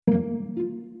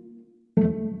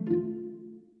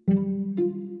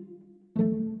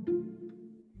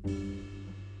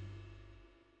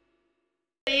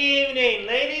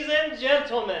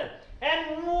gentlemen,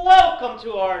 and welcome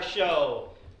to our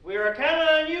show. We are counting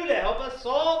on you to help us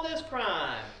solve this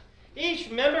crime. Each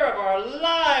member of our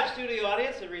live studio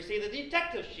audience has received a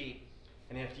detective sheet.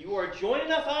 And if you are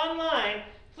joining us online,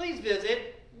 please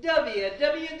visit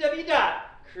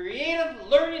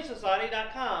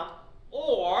www.creativelearningsociety.com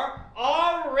or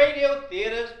our Radio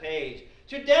Theaters page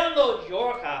to download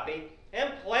your copy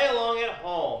and play along at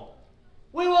home.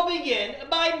 We will begin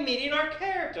by meeting our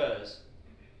characters.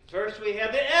 First, we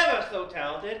have the ever so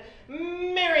talented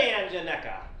Marianne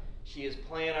Janeka. She is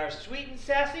playing our sweet and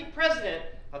sassy president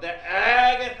of the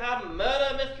Agatha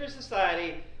Murder Mystery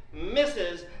Society,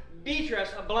 Mrs.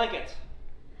 Beatrice Blanket.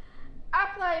 I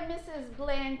play Mrs.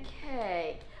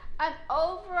 Blanquet, an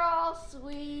overall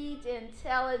sweet,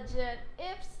 intelligent,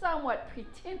 if somewhat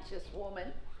pretentious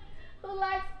woman who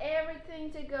likes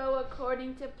everything to go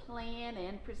according to plan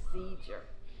and procedure.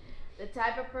 The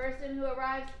type of person who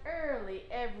arrives early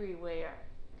everywhere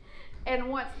and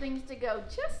wants things to go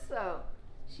just so.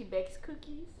 She bakes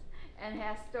cookies and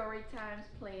has story times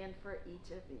planned for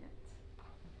each event.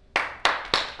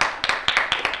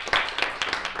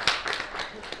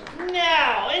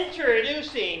 Now,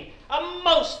 introducing a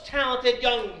most talented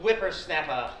young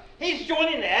whippersnapper. He's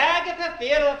joining the Agatha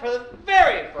Theater for the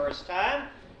very first time,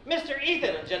 Mr.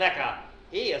 Ethan Janeka.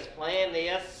 He is playing the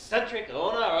eccentric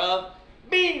owner of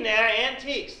Bean There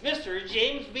Antiques, Mr.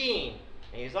 James Bean.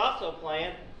 He's also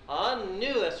playing our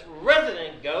newest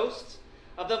resident ghost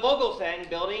of the Vogelsang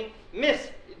building,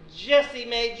 Miss Jessie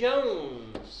Mae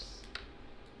Jones.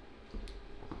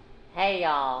 Hey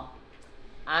y'all,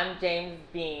 I'm James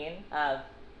Bean of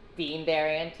Bean There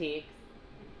Antiques.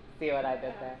 See what I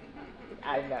did there?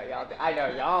 I know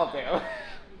y'all do.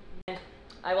 And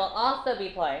I will also be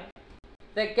playing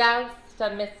the ghost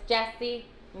of Miss Jessie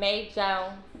Mae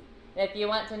Jones. If you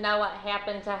want to know what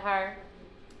happened to her,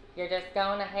 you're just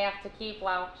going to have to keep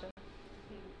watching.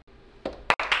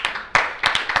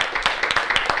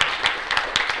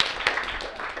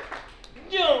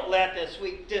 Don't let the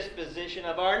sweet disposition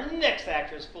of our next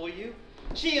actress fool you.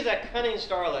 She is a cunning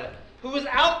starlet who is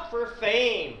out for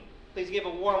fame. Please give a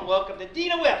warm welcome to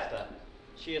Dina Webster.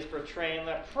 She is portraying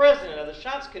the president of the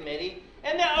Shots Committee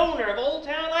and the owner of Old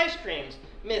Town Ice Creams,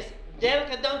 Miss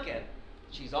Danica Duncan.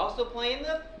 She's also playing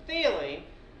the feeling,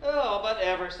 but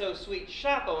ever so sweet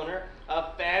shop owner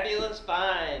of Fabulous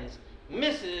Finds,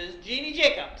 Mrs. Jeannie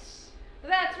Jacobs.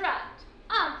 That's right.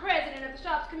 I'm president of the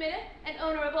Shops Committee and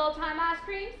owner of Old Time Ice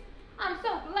Creams. I'm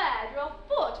so glad you're all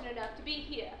fortunate enough to be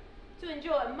here to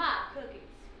enjoy my cookies,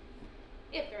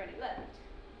 if there are any left.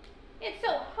 It's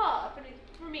so hard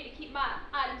for me to keep my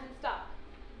items in stock.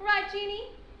 Right,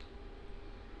 Jeannie?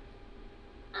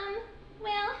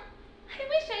 Well, I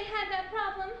wish I had that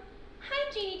problem.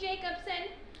 I'm Jeannie Jacobson.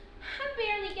 I'm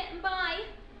barely getting by.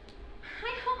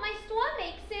 I hope my store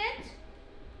makes it.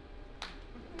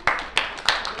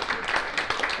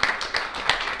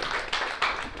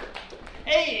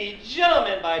 A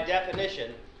gentleman by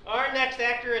definition. Our next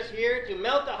actor is here to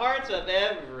melt the hearts of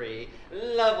every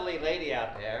lovely lady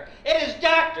out there. It is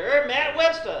Dr. Matt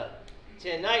Webster.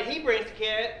 Tonight he brings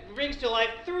to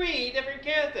life three different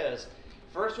characters.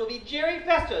 First will be Jerry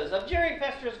Festers of Jerry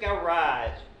Festers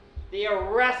Garage, the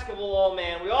irascible old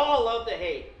man we all love to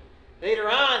hate. Later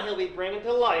on he'll be bringing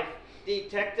to life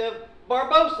Detective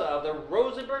Barbosa of the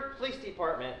Rosenberg Police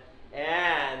Department.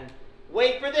 And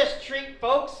wait for this treat,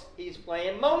 folks. He's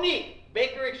playing Monique,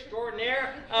 baker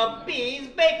extraordinaire of Bee's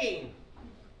Baking.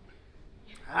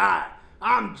 Hi,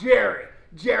 I'm Jerry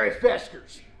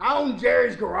Festers. I own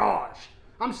Jerry's Garage.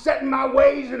 I'm setting my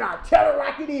ways and I tell it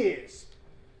like it is.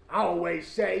 I always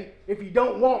say, if you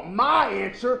don't want my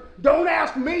answer, don't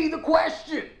ask me the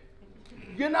question.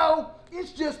 You know,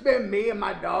 it's just been me and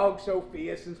my dog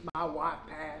Sophia since my wife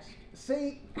passed.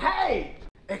 See, hey,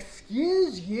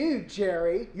 excuse you,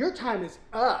 Jerry. Your time is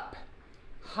up.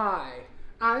 Hi,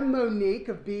 I'm Monique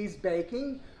of Bee's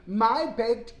Baking. My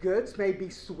baked goods may be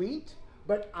sweet,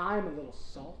 but I'm a little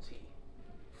salty.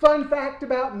 Fun fact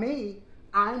about me,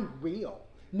 I'm real.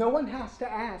 No one has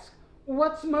to ask,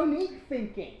 what's Monique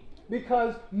thinking?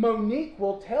 Because Monique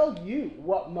will tell you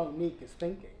what Monique is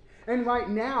thinking. And right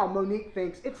now, Monique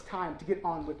thinks it's time to get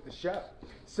on with the show.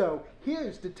 So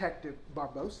here's Detective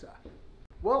Barbosa.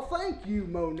 Well, thank you,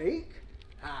 Monique.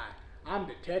 Hi, I'm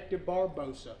Detective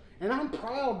Barbosa, and I'm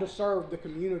proud to serve the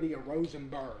community of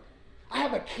Rosenberg. I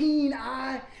have a keen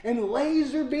eye and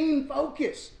laser beam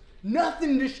focus.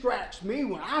 Nothing distracts me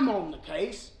when I'm on the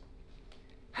case.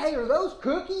 Hey, are those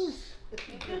cookies?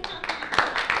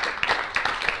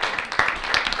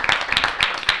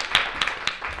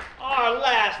 Our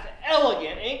last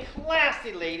elegant and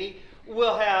classy lady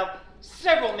will have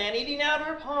several men eating out of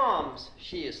her palms.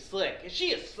 She is slick and she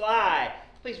is sly.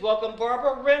 Please welcome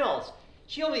Barbara Reynolds.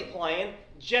 She'll be playing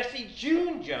Jessie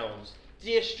June Jones,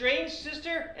 the estranged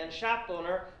sister and shop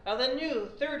owner of the new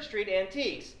 3rd Street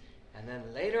Antiques. And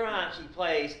then later on she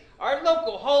plays our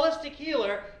local holistic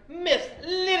healer, Miss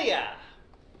Lydia.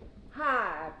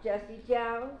 Hi, I'm Jessie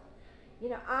Jones. You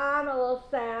know, I'm a little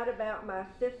sad about my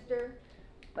sister,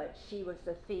 but she was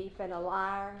a thief and a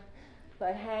liar.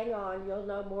 But hang on, you'll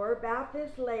know more about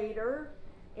this later.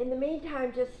 In the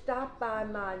meantime, just stop by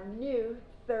my new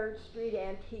 3rd Street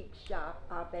Antique shop.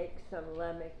 I'll bake some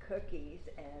lemon cookies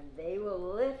and they will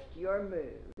lift your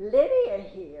mood. Lydia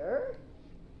here.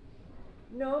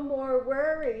 No more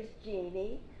worries,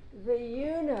 Jeannie. The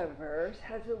universe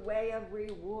has a way of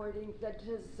rewarding the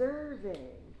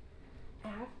deserving.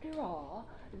 After all,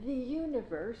 the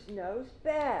universe knows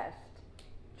best.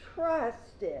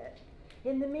 Trust it.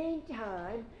 In the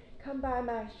meantime, come by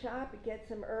my shop and get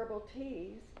some herbal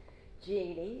teas.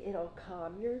 Jeannie, it'll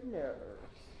calm your nerves.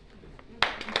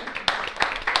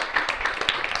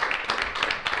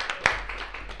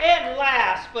 And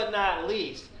last but not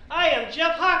least, I am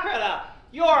Jeff Hockretta,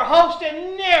 your host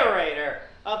and narrator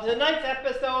of tonight's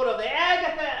episode of the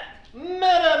Agatha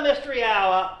Murder Mystery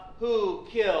Hour, Who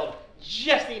Killed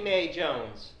Jessie Mae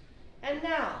Jones? And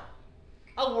now,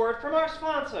 a word from our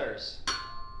sponsors.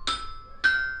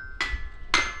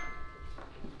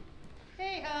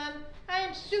 Hey, hon, I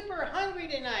am super hungry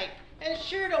tonight and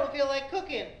sure don't feel like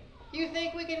cooking. You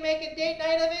think we can make a date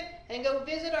night of it and go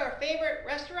visit our favorite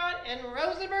restaurant in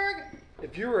Rosenberg?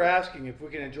 If you were asking if we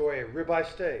can enjoy a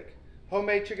ribeye steak,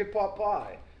 homemade chicken pot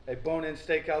pie, a bone-in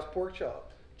steakhouse pork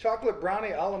chop, chocolate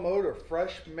brownie a la mode, or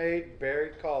fresh-made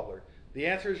berry cobbler, the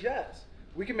answer is yes.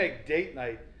 We can make date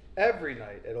night every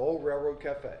night at Old Railroad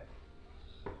Cafe.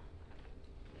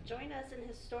 Join us in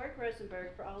historic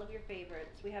Rosenberg for all of your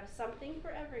favorites. We have something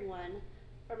for everyone,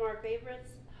 from our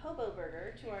favorites hobo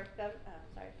burger to our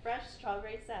fresh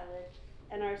strawberry salad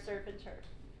and our surf and turf.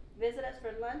 Visit us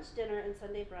for lunch, dinner, and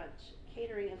Sunday brunch.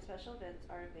 Catering and special events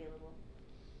are available.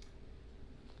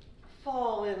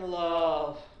 Fall in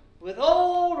love with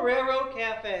Old Railroad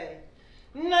Cafe,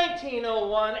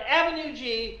 1901 Avenue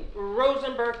G,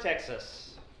 Rosenberg, Texas.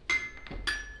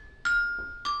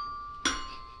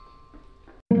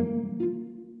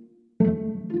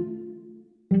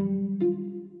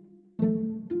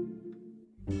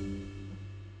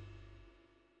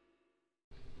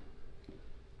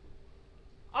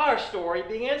 Our story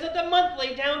begins at the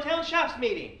monthly downtown shops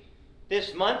meeting.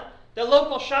 This month, the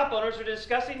local shop owners are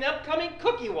discussing the upcoming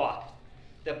cookie walk.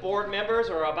 The board members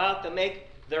are about to make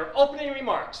their opening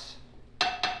remarks.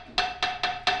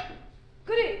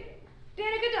 Good evening.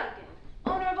 Danica Duncan,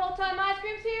 owner of Old Time Ice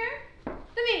Creams here.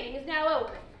 The meeting is now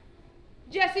open.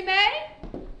 Jessie Mae,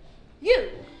 you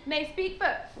may speak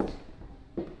first.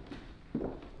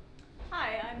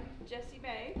 Hi, I'm Jessie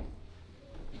Mae.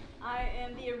 I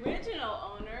am the original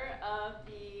owner of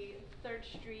the 3rd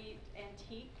Street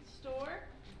Antique store.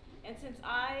 And since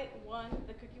I won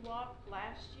the cookie walk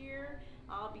last year,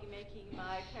 I'll be making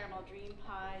my caramel dream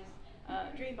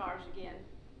bars again.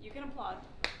 You can applaud.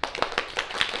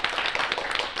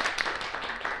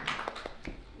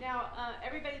 Now,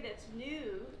 everybody that's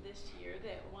new this year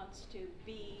that wants to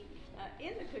be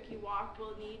in the cookie walk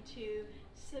will need to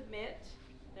submit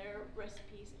their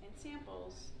recipes and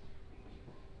samples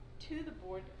to the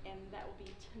board, and that will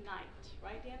be tonight,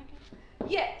 right, Danica?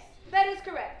 Yes, that is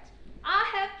correct. I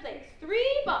have placed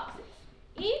 3 boxes,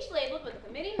 each labeled with the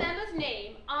committee member's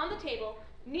name on the table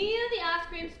near the ice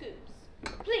cream scoops.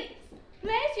 Please,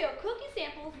 place your cookie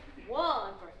samples,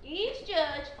 one for each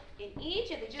judge, in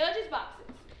each of the judges'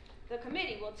 boxes. The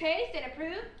committee will taste and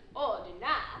approve or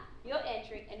deny your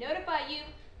entry and notify you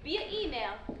via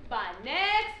email by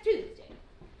next Tuesday.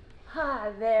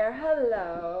 Hi there,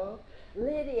 hello.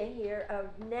 Lydia here of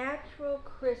Natural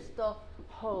Crystal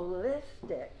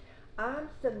Holistic. I'm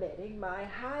submitting my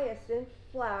hyacinth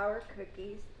flour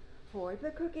cookies for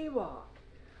the cookie walk.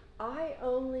 I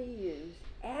only use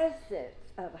essence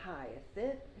of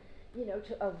hyacinth,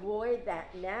 to avoid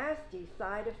that nasty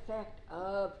side effect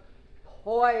of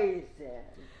poison.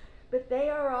 But they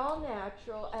are all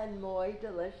natural and muy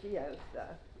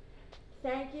deliciosa.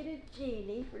 Thank you to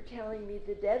Jeannie for telling me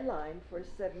the deadline for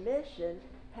submission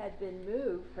had been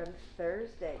moved from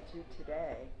Thursday to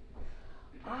today.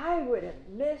 I would have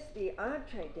missed the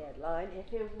entree deadline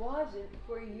if it wasn't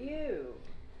for you.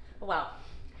 Well,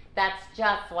 that's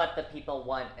just what the people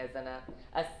want, isn't it?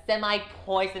 A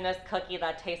semi-poisonous cookie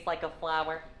that tastes like a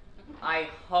flower. I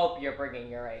hope you're bringing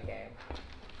your A game.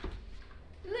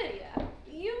 Lydia,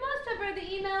 you must have read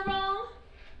the email wrong.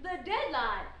 The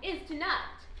deadline is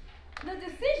tonight. The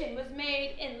decision was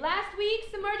made in last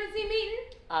week's emergency meeting.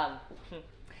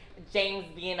 James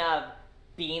Bean of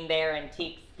Bean There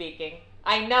Antique speaking.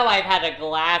 I know I've had a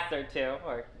glass or two,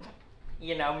 or,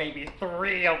 maybe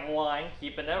 3 of wine,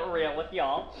 keeping it real with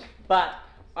y'all. But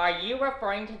are you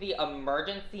referring to the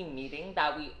emergency meeting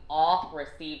that we all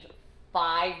received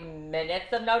 5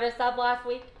 minutes of notice of last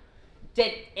week?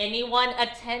 Did anyone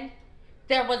attend?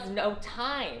 There was no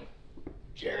time.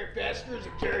 Jerry Feskers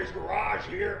of Jerry's Garage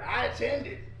here. I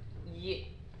attended. You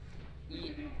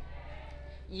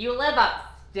live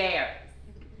upstairs.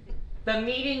 The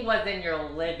meeting was in your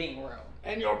living room.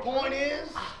 And your point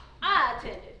is? I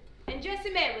attended, and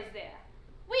Jessie May was there.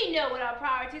 We know what our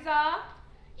priorities are.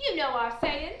 You know our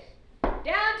saying. Downtown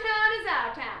is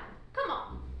our town. Come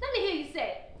on, let me hear you say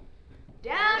it.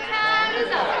 Downtown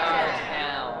is our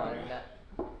town.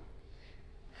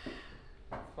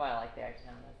 That's why I like their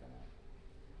town, isn't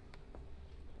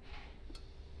it?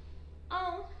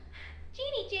 Oh,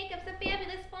 Jeannie Jacobs of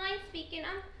Fabulous Fine speaking.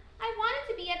 I wanted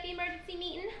to be at the emergency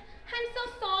meeting. I'm so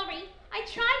sorry. I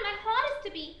tried my hardest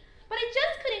to be, but I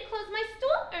just couldn't close my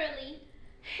store early.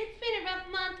 It's been a rough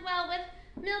month, with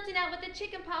Milton out with the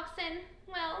chicken pox and,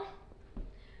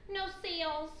 no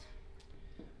sales.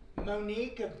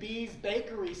 Monique of Bee's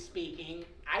Bakery speaking.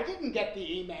 I didn't get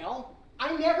the email.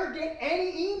 I never get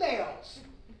any emails.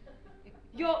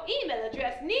 Your email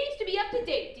address needs to be up to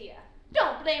date, dear.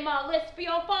 Don't blame our list for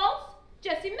your faults.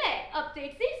 Jessie May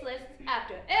updates these lists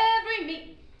after every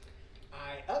meeting.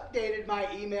 I updated my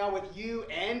email with you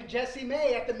and Jessie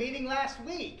May at the meeting last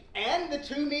week, and the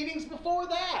 2 meetings before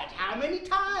that. How many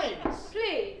times?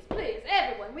 Please,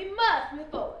 everyone, we must move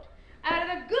forward. Out of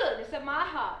the goodness of my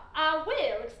heart, I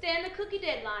will extend the cookie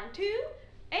deadline to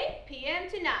 8 p.m.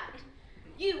 tonight.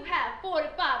 You have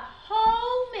 45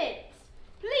 whole minutes.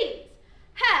 Please,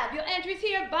 have your entries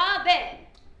here by then.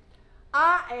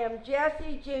 I am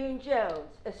Jessie June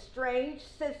Jones, estranged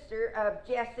sister of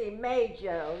Jessie May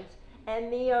Jones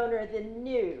and the owner of the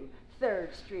new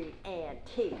 3rd Street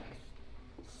Antiques.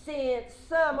 Since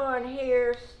someone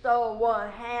here stole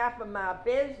 1/2 of my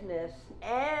business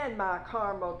and my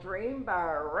caramel dream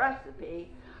bar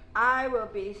recipe, I will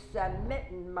be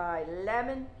submitting my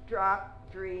lemon drop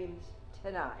dreams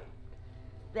tonight.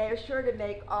 They're sure to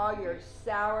make all your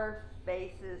sour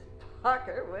faces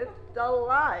pucker with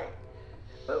delight.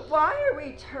 But why are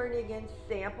we turning in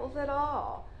samples at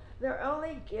all? They're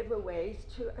only giveaways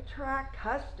to attract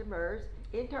customers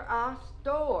into our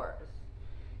stores.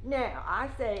 Now, I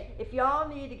say, if y'all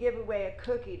need to give away a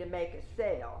cookie to make a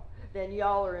sale, then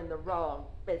y'all are in the wrong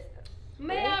business.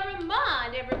 May I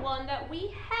remind everyone that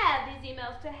we have these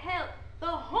emails to help the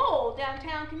whole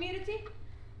downtown community?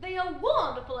 They are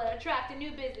wonderful at attracting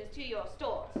new business to your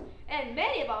stores, and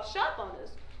many of our shop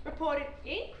owners reported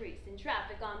increase in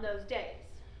traffic on those days.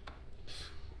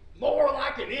 More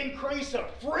like an increase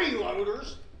of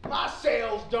freeloaders. My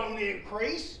sales don't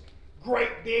increase.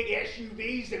 Great big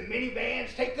SUVs and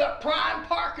minivans take up prime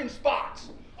parking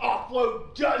spots,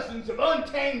 offload dozens of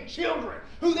untamed children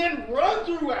who then run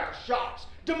through our shops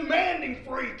demanding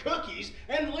free cookies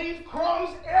and leave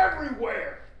crumbs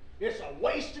everywhere. It's a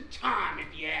waste of time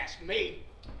if you ask me.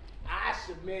 I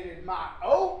submitted my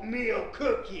oatmeal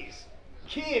cookies.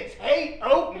 Kids hate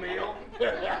oatmeal.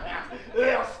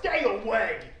 They'll stay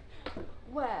away.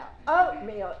 Well,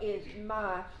 oatmeal is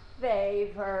my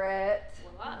favorite.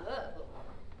 Well, I love it.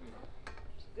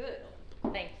 It's good.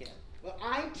 Thank you. Well,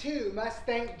 I too must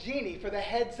thank Jeannie for the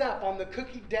heads up on the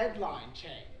cookie deadline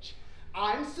change.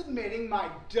 I'm submitting my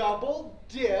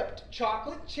double-dipped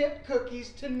chocolate chip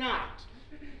cookies tonight.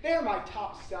 They're my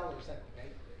top sellers at the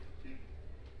bakery.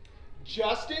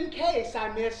 Just in case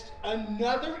I missed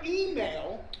another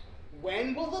email,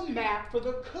 when will the map for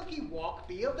the cookie walk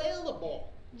be available?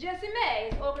 Jessie May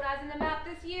is organizing the map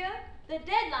this year. The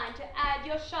deadline to add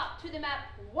your shop to the map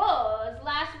was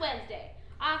last Wednesday.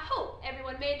 I hope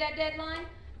everyone made that deadline.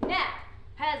 Now,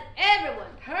 has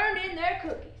everyone turned in their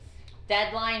cookies?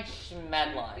 Deadline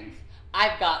schmedlines.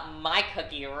 I've got my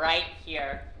cookie right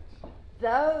here.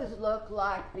 Those look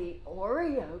like the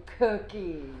Oreo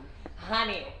cookies.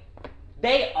 Honey,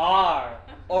 they are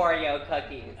Oreo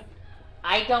cookies.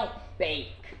 I don't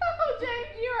bake. Oh,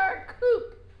 James, you are a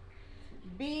kook.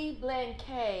 B.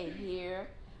 Blanquet here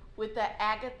with the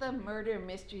Agatha Murder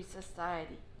Mystery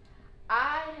Society.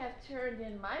 I have turned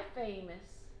in my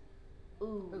famous,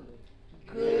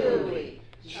 gooey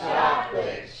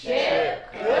chocolate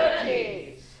chip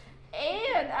cookies.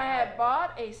 And I have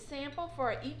bought a sample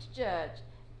for each judge,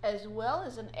 as well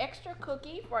as an extra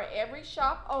cookie for every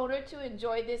shop owner to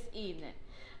enjoy this evening.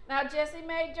 Now, Jessie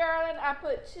May, darling, I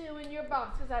put 2 in your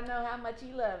box because I know how much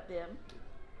you love them.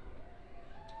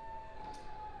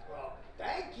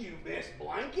 Thank you, Miss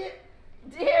Blanket.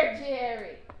 Dear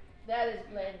Jerry, that is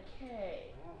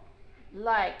Blanquet.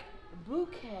 Like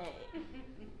bouquet.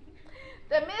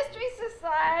 The Mystery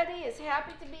Society is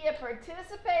happy to be a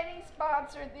participating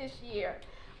sponsor this year.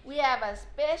 We have a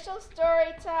special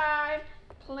story time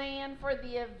planned for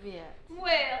the event.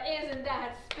 Well, isn't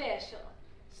that special?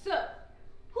 So,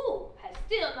 who has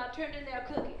still not turned in their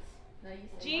cookies?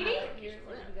 Jeannie?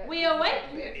 We are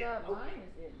waiting.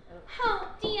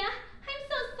 Oh, dear. I'm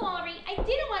so sorry. I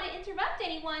didn't want to interrupt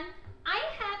anyone. I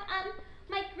have,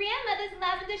 my grandmother's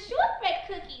lavender shortbread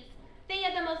cookies. They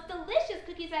are the most delicious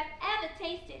cookies I've ever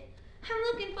tasted. I'm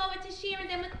looking forward to sharing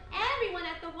them with everyone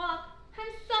at the walk.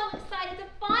 I'm so excited to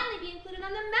finally be included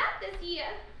on the map this year.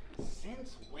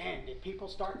 Since when did people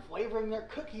start flavoring their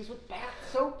cookies with bath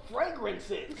soap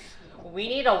fragrances? We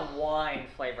need a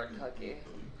wine-flavored cookie.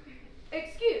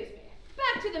 Excuse me.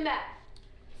 Back to the map.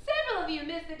 Several of you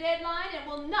missed the deadline and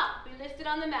will not be listed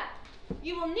on the map.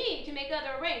 You will need to make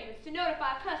other arrangements to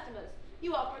notify customers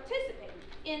you are participating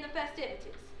in the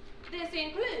festivities. This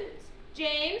includes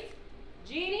James,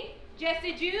 Jeannie,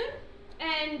 Jessie June,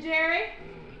 and Jerry.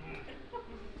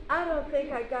 I don't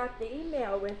think I got the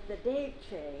email with the date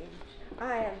change.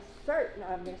 I am certain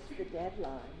I missed the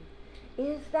deadline.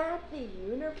 Is that the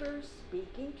universe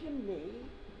speaking to me?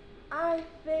 I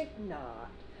think not.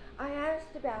 I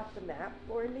asked about the map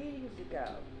 4 meetings ago,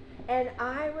 and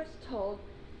I was told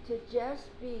to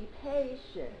just be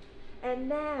patient. And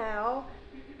now,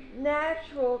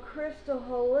 Natural Crystal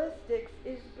Holistics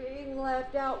is being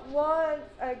left out once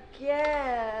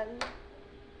again.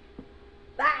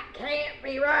 That can't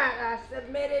be right. I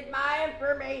submitted my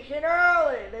information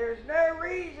early. There's no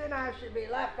reason I should be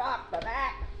left off the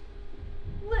map.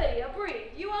 Lydia,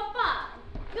 breathe. You are fine.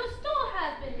 Your store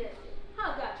has been listed.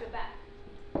 I've got your back.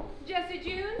 Jessie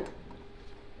June,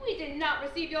 we did not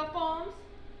receive your forms.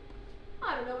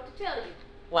 I don't know what to tell you.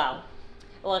 Well,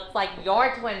 looks like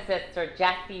your twin sister,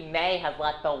 Jessie May, has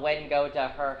let the wind go to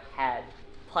her head,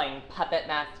 playing puppet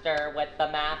master with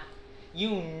the map.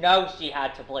 You know she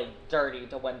had to play dirty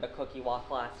to win the cookie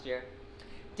walk last year.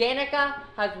 Danica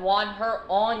has won her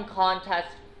own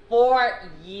contest 4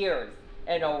 years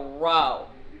in a row,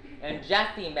 and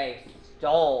Jessie May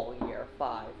stole year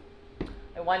 5.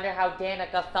 I wonder how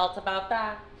Danica felt about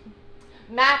that.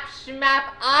 Map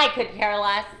schmap, I could care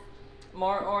less.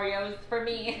 More Oreos for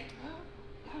me.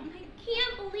 I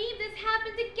can't believe this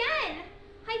happened again.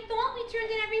 I thought we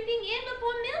turned in everything in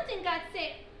before Milton got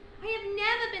sick. I have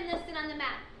never been listed on the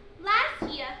map. Last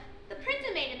year, the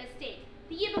printer made a mistake.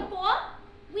 The year before,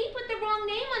 we put the wrong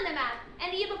name on the map.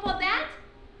 And the year before that,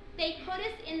 they put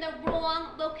us in the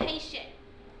wrong location.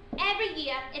 Every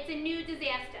year, it's a new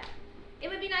disaster. It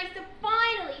would be nice to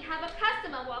finally have a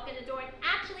customer walk in the door and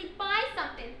actually buy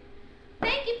something.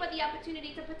 Thank you for the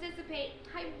opportunity to participate.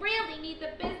 I really need the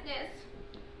business.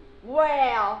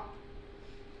 Well,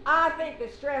 I think the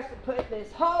stress of putting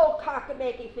this whole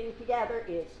cock-a-making thing together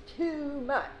is too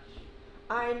much.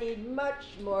 I need much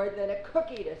more than a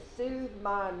cookie to soothe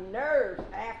my nerves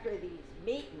after these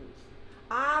meetings.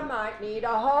 I might need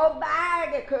a whole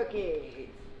bag of cookies.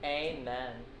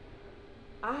 Amen.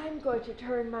 I'm going to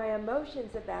turn my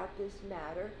emotions about this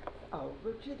matter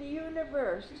over to the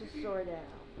universe to sort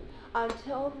out.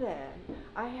 Until then,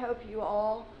 I hope you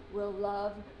all will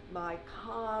love my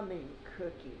calming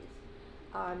cookies.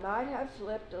 I might have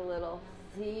slipped a little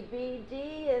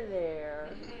CBD in there.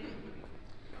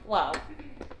 Well,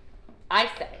 I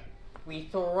say we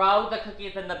throw the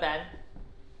cookies in the bin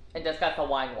and discuss a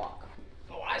wine walk.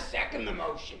 Oh, I second the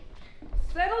motion.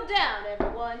 Settle down,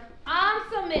 everyone. I'm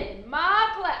submitting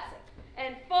my classic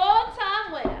and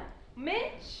 4-time winner,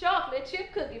 mint chocolate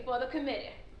chip cookie for the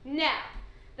committee. Now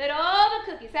that all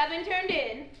the cookies have been turned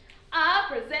in, I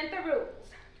present the rules.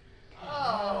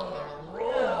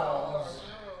 Rules.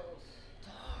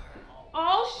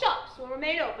 All shops will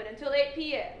remain open until 8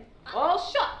 p.m. All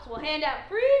shops will hand out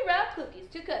free wrapped cookies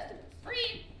to customers.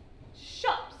 Free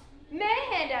shops may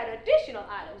hand out additional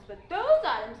items, but those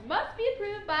items must be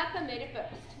approved by committee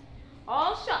first.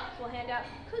 All shops will hand out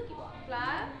cookie walk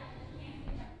flyers.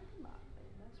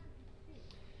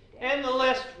 And the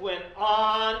list went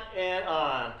on and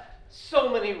on. So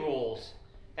many rules.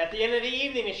 At the end of the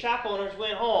evening, the shop owners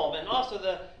went home, and also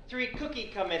the 3 cookie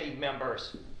committee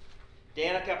members.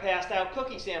 Danica passed out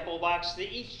cookie sample boxes to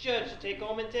each judge to take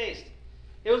home and taste.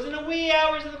 It was in the wee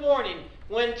hours of the morning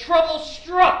when trouble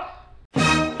struck.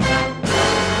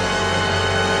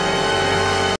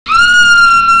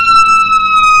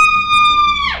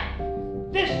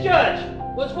 This judge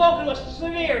was woken with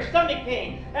severe stomach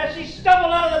pain as she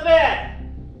stumbled out of the bed.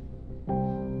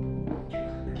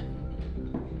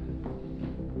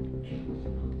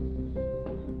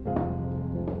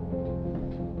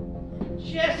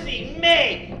 Jessie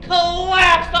May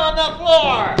collapsed on the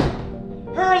floor.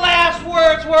 Her last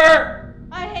words were,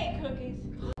 I hate cookies.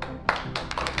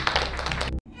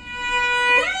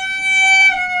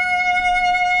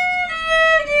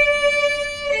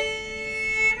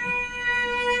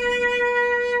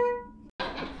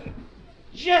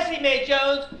 Jessie May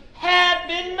Jones had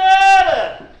been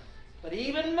murdered. But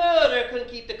even murder couldn't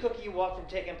keep the cookie walk from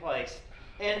taking place.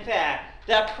 In fact,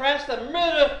 the press the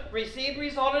murder received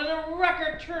resulted in a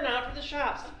record turnout for the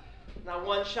shops. Not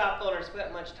one shop owner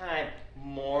spent much time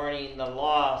mourning the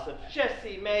loss of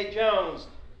Jessie May Jones.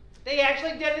 They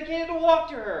actually dedicated a walk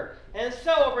to her and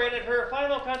celebrated her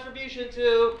final contribution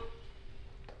to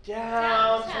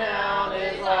Downtown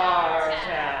is Our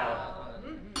Town.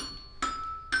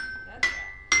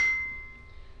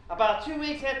 About 2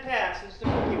 weeks had passed since the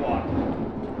cookie walk.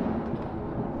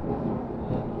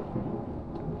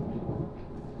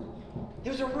 It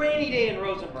was a rainy day in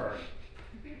Rosenberg,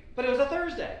 but it was a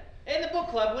Thursday, and the book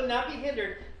club would not be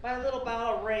hindered by a little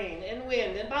bout of rain and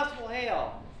wind and possible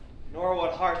hail. Nor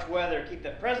would harsh weather keep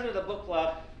the president of the book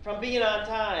club from being on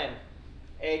time,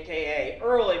 aka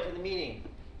early for the meeting.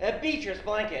 Beatrice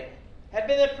Blanket had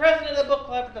been the president of the book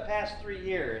club for the past 3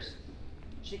 years.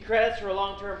 She credits her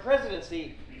long-term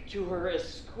presidency to her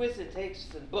exquisite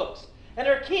taste in books and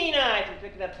her keen eye for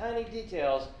picking up tiny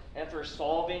details and for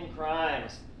solving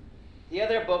crimes. The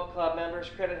other book club members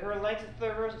credit her length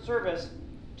of service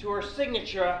to her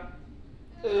signature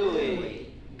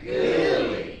ooey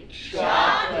gooey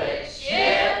chocolate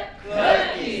chip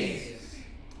cookies.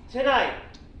 Tonight,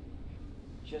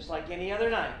 just like any other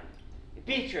night,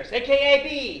 Beatrice, aka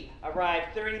B,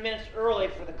 arrived 30 minutes early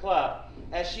for the club.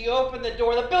 As she opened the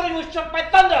door, the building was struck by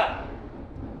thunder.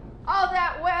 Oh,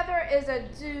 that weather is a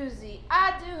doozy.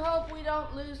 I do hope we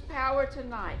don't lose power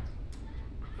tonight.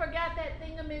 I forgot that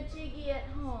thingamajiggy at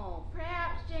home.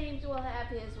 Perhaps James will have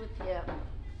his with him.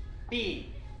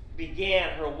 B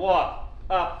began her walk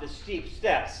up the steep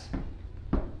steps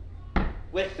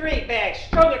with 3 bags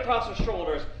strung across her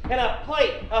shoulders and a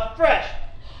plate of fresh,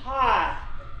 hot,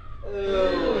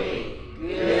 ooey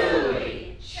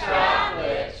gooey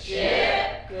chocolate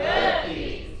chip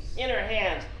cookies in her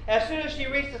hands. As soon as she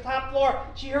reached the top floor,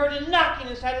 she heard a knocking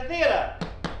inside the theater.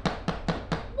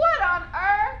 What on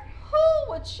earth?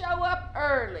 Who would show up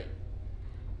early?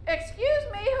 Excuse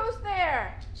me, who's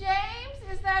there? James,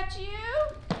 is that you?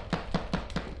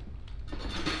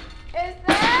 Is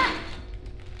that?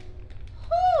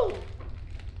 Who?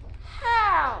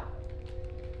 How?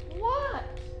 What?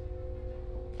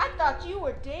 I thought you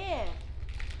were dead.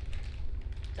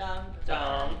 Dum,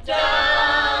 Dum,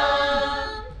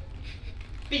 dum.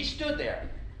 B stood there,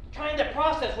 trying to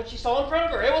process what she saw in front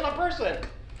of her. It was a person,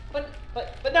 but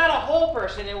not a whole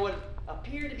person. It would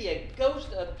appear to be a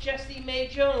ghost of Jessie May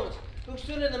Jones, who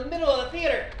stood in the middle of the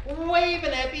theater,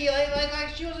 waving at B like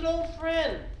she was an old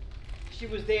friend. She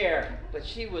was there, but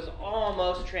she was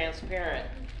almost transparent.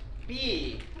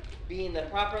 B, being the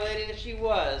proper lady that she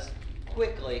was,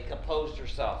 quickly composed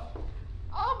herself.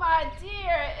 Oh, my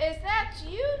dear, is that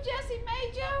you, Jessie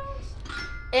May Jones?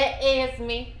 It is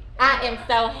me. I am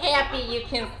so happy you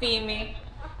can see me.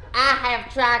 I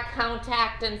have tried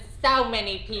contacting so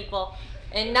many people,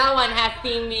 and no one has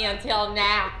seen me until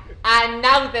now. I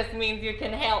know this means you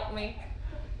can help me.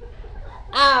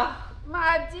 Oh,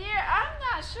 My dear, I'm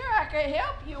not sure I could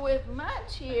help you with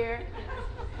much here.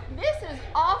 This is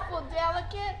awful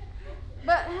delicate,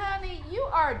 but honey, you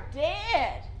are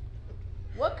dead.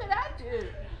 What could I do?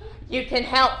 you can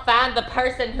help find the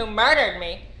person who murdered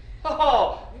me.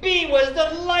 Oh, B was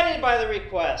delighted by the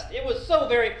request. It was so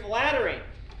very flattering.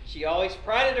 She always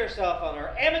prided herself on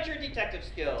her amateur detective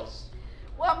skills.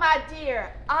 Well, my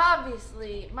dear,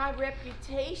 obviously my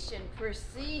reputation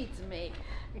precedes me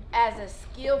as a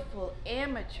skillful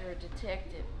amateur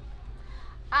detective.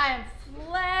 I am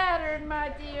flattered, my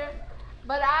dear,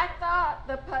 but I thought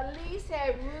the police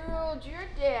had ruled your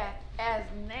death as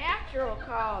natural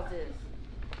causes.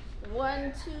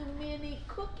 One too many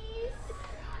cookies?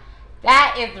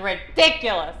 That is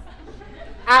ridiculous.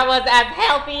 I was as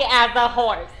healthy as a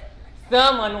horse.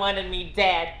 Someone wanted me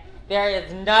dead. There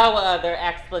is no other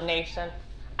explanation.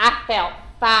 I felt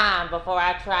fine before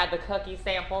I tried the cookie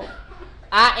sample.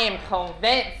 I am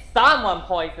convinced someone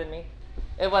poisoned me.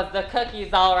 It was the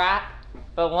cookies, all right,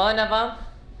 but one of them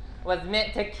was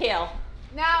meant to kill.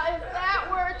 Now, if that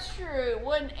were true,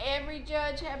 wouldn't every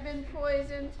judge have been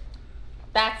poisoned?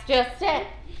 That's just it.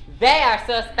 They are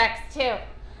suspects too.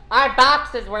 Our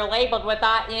boxes were labeled with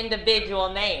our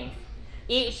individual names.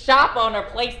 Each shop owner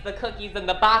placed the cookies in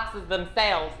the boxes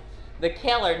themselves. The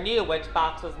killer knew which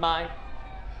box was mine.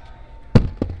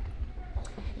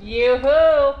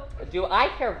 Yoo-hoo! Do I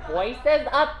hear voices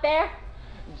up there?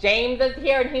 James is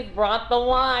here and he's brought the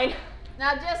wine.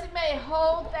 Now, Jessie May,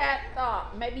 hold that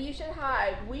thought. Maybe you should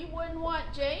hide. We wouldn't want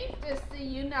James to see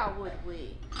you now, would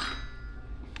we?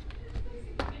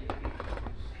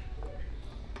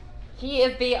 He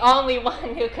is the only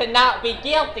one who could not be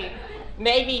guilty.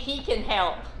 Maybe he can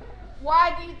help.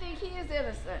 Why do you think he is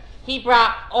innocent? He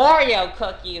brought Oreo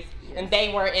cookies and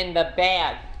they were in the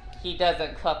bag. He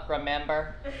doesn't cook,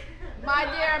 remember? My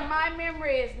dear, my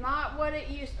memory is not what it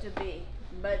used to be,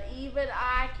 but even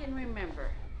I can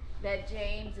remember that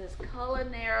James is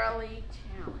culinarily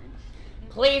challenged.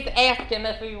 Please ask him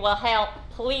if he will help.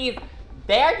 Please.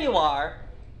 There you are.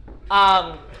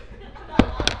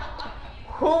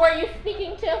 Who are you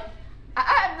speaking to?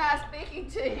 I'm not speaking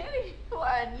to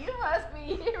anyone. You must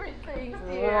be hearing things,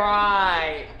 dear.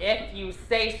 Right. If you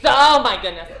say so. Oh my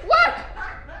goodness. What?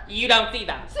 You don't see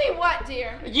that. See what,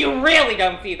 dear? You really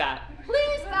don't see that.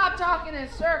 Please stop talking in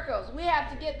circles. We have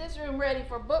to get this room ready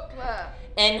for book club.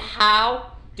 And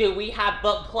how do we have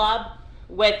book club?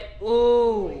 With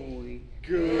ooey.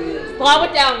 Good. Slow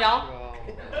it down, y'all.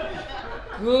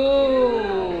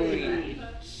 Gooey.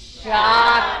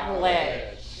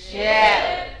 Chocolate.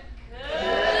 Chip.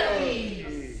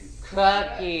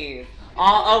 Cookies.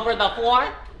 All over the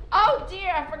floor? Oh dear,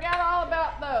 I forgot all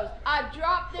about those. I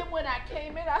dropped them when I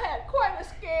came in. I had quite a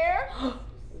scare.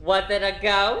 Was it a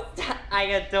ghost? I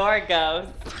adore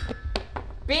ghosts.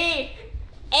 B,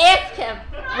 ask him.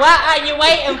 What are you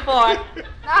waiting for?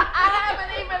 I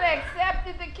haven't even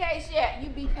accepted the case yet. You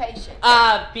be patient.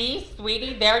 B,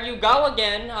 sweetie, there you go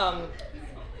again.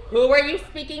 Who are you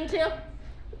speaking to?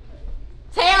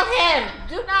 Tell him.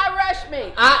 Do not rush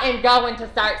me. I am going to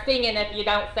start singing if you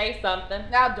don't say something.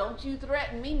 Now, don't you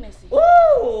threaten me, Missy.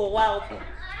 Ooh, well,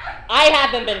 I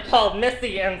haven't been called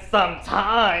Missy in some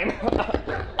time.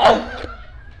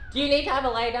 Do you need to have a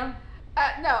lay down?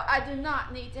 No, I do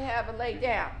not need to have a lay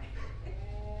down.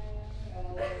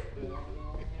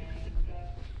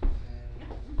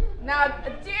 Now,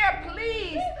 dear,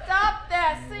 please stop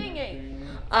that singing.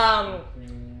 I'm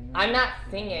not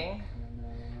singing.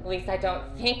 At least I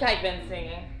don't think I've been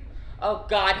singing. Oh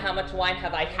God, how much wine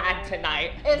have I had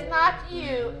tonight? It's not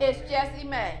you, it's Jessie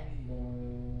May.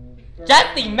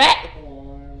 Jessie May?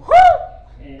 Who?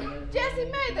 Jessie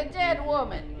May, the dead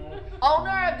woman,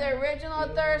 owner of the original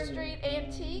 3rd Street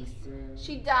Antiques.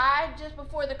 She died just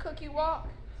before the cookie walk.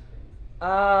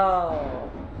 Oh.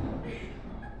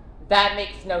 That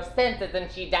makes no sense,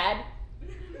 isn't she dead?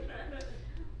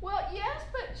 Well, yes,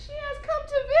 but she has come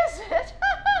to visit.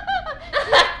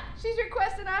 She's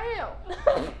requesting our help.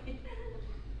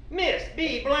 Miss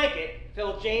B. Blanket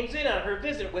filled James in on her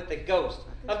visit with the ghost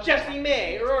of Jessie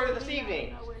May earlier this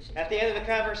evening. At the end of the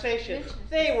conversation,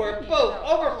 they were both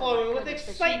overflowing with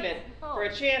excitement for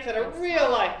a chance at a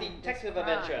real-life detective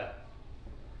adventure.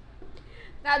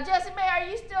 Now, Jessie May, are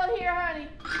you still here, honey?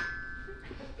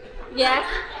 Yes,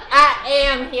 I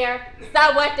am here.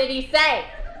 So what did he say?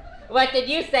 What did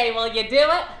you say? Will you do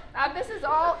it? Now, this is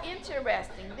all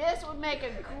interesting. This would make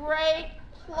a great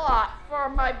plot for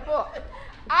my book.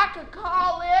 I could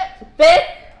call it... This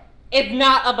is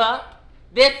not a book.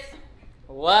 This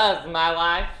was my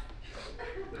life.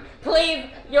 Please,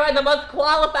 you're the most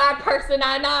qualified person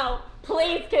I know.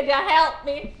 Please, could you help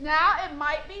me? Now, it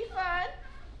might be fun.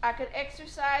 I could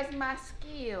exercise my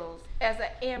skills as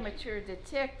an amateur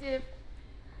detective.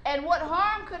 And what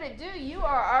harm could it do? You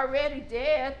are already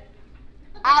dead.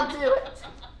 I'll do it.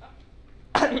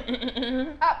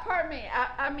 Pardon me.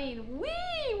 I mean,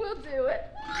 we will do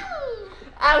it. Woo.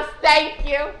 Oh, thank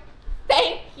you.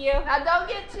 Thank you. Now, don't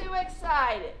get too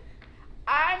excited.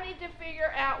 I need to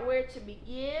figure out where to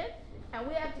begin, and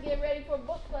we have to get ready for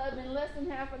book club in less than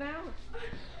half an hour.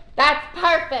 That's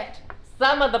perfect.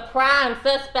 Some of the prime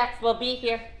suspects will be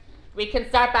here. We can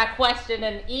start by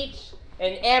questioning each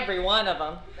and every one of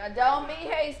them. Now, don't be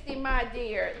hasty, my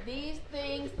dear. These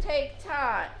things take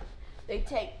time. They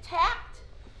take tact,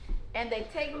 and they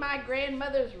take my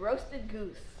grandmother's roasted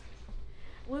goose.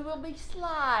 We will be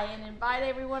sly and invite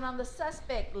everyone on the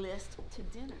suspect list to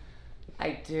dinner.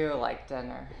 I do like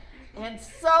dinner. And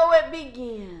so it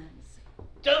begins.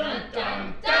 Dun,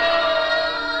 dun,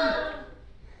 dun!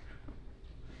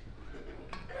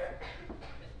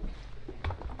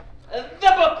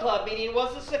 The book club meeting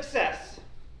was a success,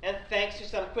 and thanks to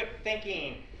some quick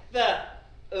thinking, the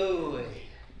ooey,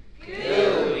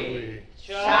 gooey,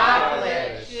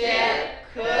 chocolate chip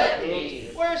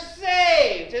cookies were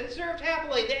saved and served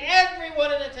happily to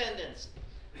everyone in attendance.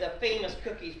 The famous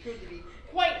cookies proved to be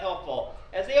quite helpful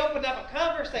as they opened up a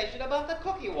conversation about the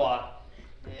cookie walk.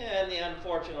 and the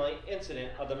unfortunate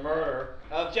incident of the murder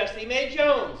of Jessie Mae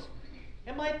Jones.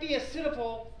 It might be a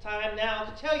suitable time now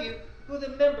to tell you who the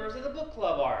members of the book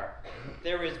club are.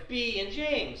 There is B and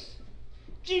James,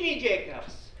 Jeannie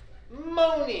Jacobs,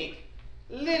 Monique,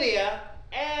 Lydia,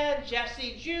 and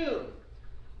Jessie June.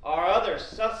 Our other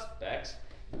suspects,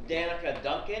 Danica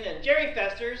Duncan and Jerry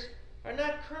Festers, are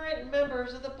not current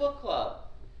members of the book club.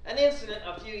 An incident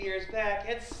a few years back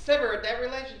had severed that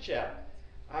relationship.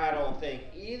 I don't think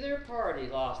either party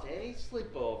lost any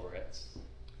sleep over it.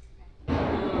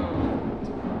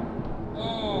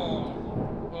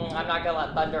 I'm not gonna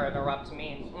let thunder interrupt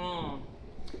me.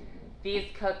 These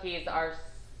cookies are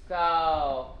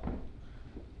so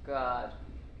good.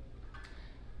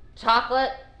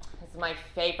 Chocolate is my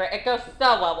favorite. It goes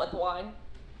so well with wine.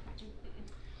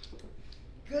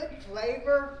 Good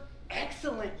flavor,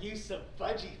 excellent use of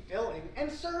fudgy filling,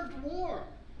 and served warm.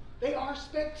 They are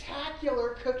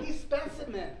spectacular cookie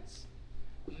specimens.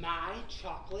 My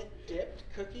chocolate-dipped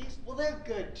cookies, well, they're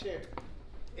good too.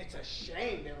 It's a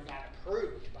shame they were not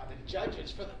approved by the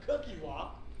judges for the cookie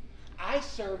walk. I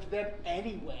served them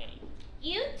anyway.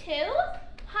 You too?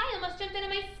 I almost jumped out of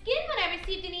my skin when I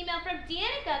received an email from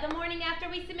Danica the morning after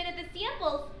we submitted the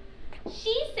samples.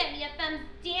 She sent me a thumbs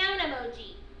down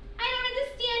emoji. I don't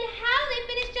understand how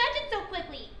they finished judging so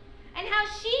quickly, and how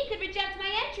she could reject my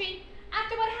entry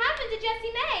after what happened to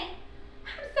Jessie Mae.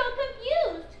 I'm so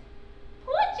confused.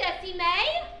 Poor Jessie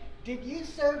Mae. Did you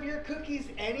serve your cookies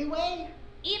anyway?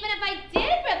 Even if I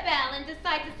did rebel and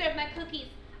decide to serve my cookies,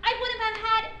 I wouldn't have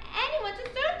had anyone to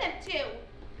serve them to.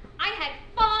 I had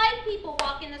 5 people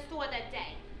walk in the store that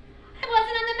day. I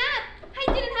wasn't on the map. I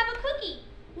didn't have a cookie.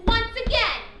 Once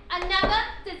again, another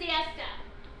disaster.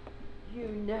 You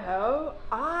know,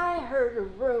 I heard a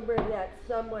rumor that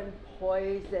someone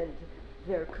poisoned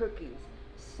their cookies.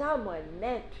 Someone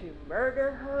meant to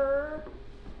murder her.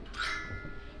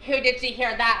 Who did she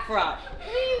hear that from?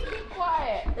 Please be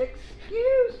quiet.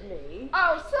 Excuse me.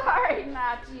 Oh, sorry,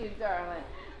 not you, darling.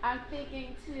 I'm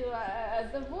thinking to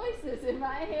the voices in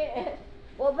my head.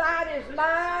 Well, that is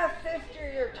my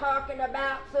sister you're talking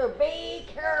about, so be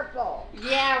careful.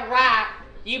 Yeah, right.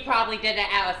 You probably did it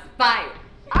out of spite.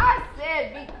 I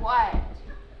said be quiet.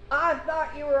 I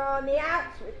thought you were on the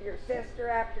outs with your sister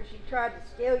after she tried to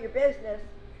steal your business.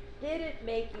 Did it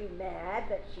make you mad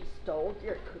that she stole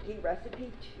your cookie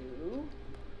recipe too?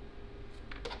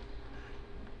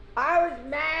 I was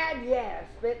mad, yes,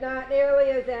 but not nearly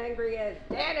as angry as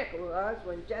Danica was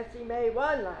when Jessie Mae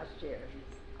won last year.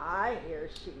 I hear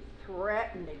she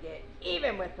threatened to get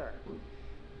even with her.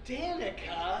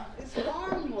 Danica is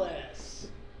harmless.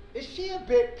 Is she a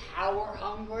bit power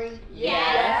hungry?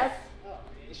 Yes. Oh,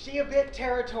 is she a bit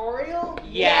territorial?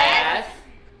 Yes.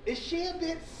 Is she a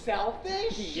bit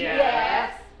selfish?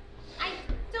 Yes. I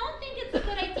don't think it's a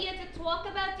good idea to talk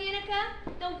about Danica.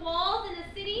 The walls in the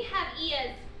city have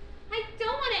ears. I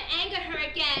don't want to anger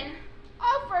her again.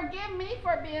 Oh, forgive me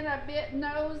for being a bit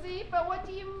nosy, but what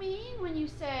do you mean when you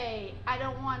say I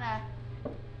don't want to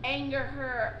anger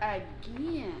her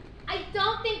again? I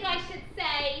don't think I should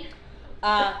say.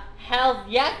 Hells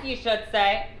yes you should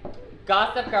say.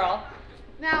 Gossip girl.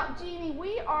 Now, Jeannie,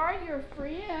 we are your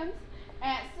friends,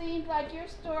 and it seems like your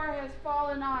store has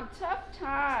fallen on tough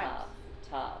times.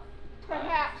 Tough.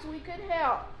 Perhaps we could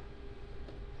help.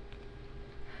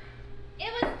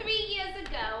 It was 3 years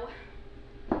ago.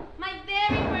 My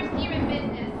very first year in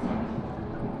business.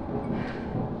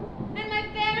 And my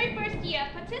very first year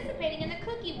participating in the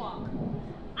cookie walk.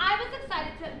 I was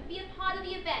excited to be a part of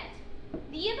the event.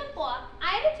 The year before,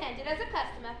 I had attended as a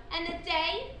customer, and the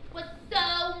day was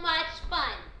so much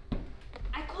fun.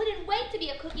 I couldn't wait to be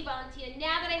a cookie volunteer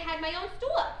now that I had my own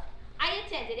store. I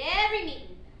attended every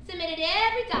meeting, submitted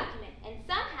every document, and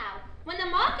somehow, when the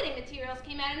marketing materials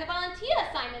came out and the volunteer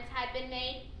assignments had been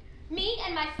made, me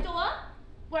and my store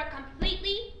were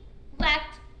completely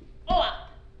left off.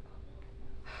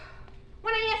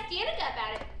 When I asked Danica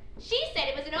about it, she said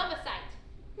it was an oversight.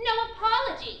 No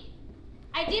apology.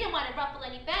 I didn't want to ruffle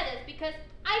any feathers because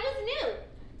I was new,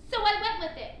 so I went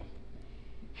with it.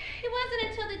 It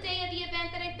wasn't until the day of the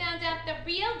event that I found out the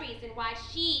real reason why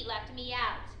she left me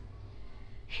out.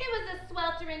 It was a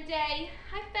sweltering day.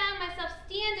 I found myself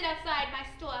standing outside my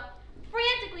store,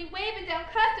 frantically waving down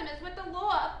customers with the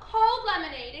lure of cold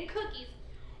lemonade and cookies,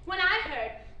 when I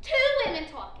heard 2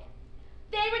 women talking.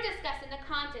 They were discussing the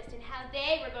contest and how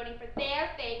they were voting for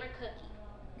their favorite cookie.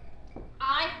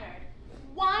 I heard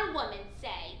one woman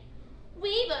say,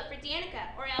 "We vote for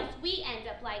Danica or else we end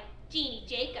up like Jeannie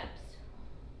Jacobs."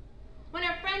 When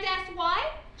her friend asked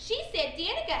why, she said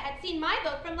Danica had seen my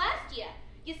vote from last year.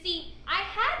 You see, I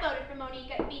had voted for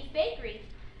Monique at Beef Bakery,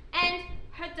 and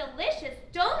her delicious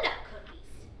donut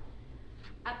cookies.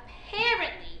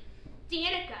 Apparently,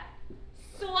 Danica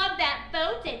saw that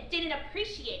vote and didn't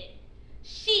appreciate it.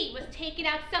 She was taking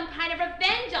out some kind of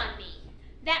revenge on me.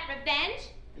 That revenge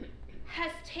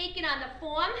has taken on the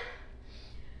form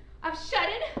of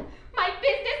shutting my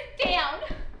business down.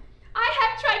 I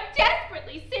have tried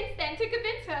desperately since then to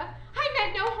convince her I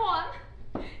meant no harm.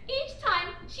 Each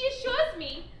time she assures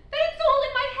me that it's all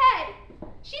in my head.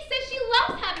 She says she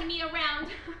loves having me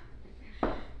around.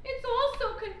 It's all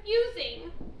so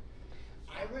confusing.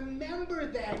 I remember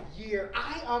that year.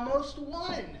 I almost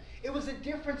won. It was a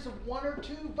difference of 1 or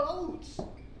 2 votes.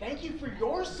 Thank you for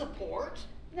your support.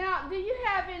 Now, do you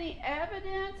have any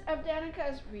evidence of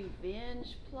Danica's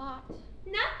revenge plot?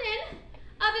 Nothing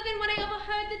other than what I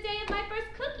overheard the day of my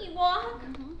first cookie walk.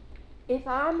 If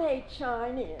I may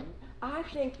chime in, I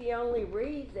think the only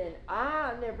reason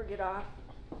I never get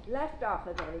left off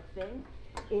of anything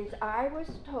is I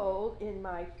was told in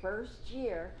my first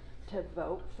year to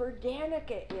vote for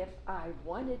Danica if I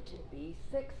wanted to be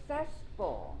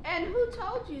successful. And who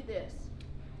told you this?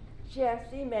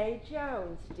 Jessie Mae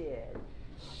Jones did.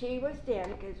 She was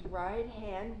Danica's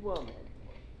right-hand woman.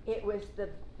 It was the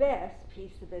best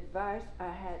piece of advice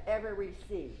I had ever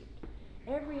received.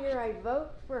 Every year I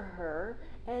vote for her,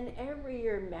 and every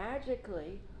year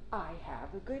magically I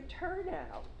have a good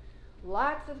turnout.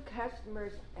 Lots of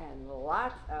customers and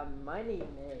lots of money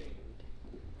made.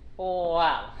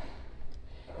 Well,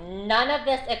 none of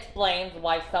this explains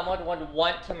why someone would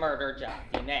want to murder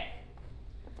Jessie Mae.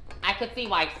 I could see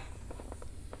why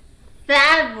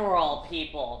several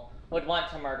people would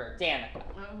want to murder Danica.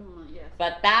 Yes.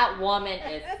 But that woman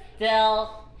is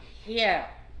still here,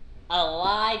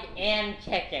 alive and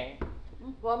kicking.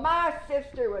 Well, my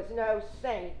sister was no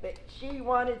saint, but she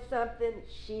wanted something,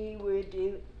 she would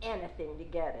do anything to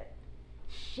get it.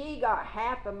 She got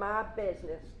half of my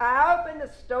business. I opened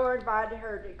the store, invited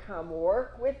her to come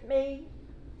work with me.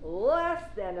 Less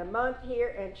than a month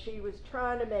here, and she was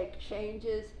trying to make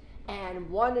changes and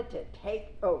wanted to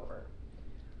take over.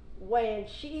 When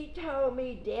she told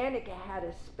me Danica had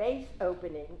a space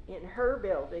opening in her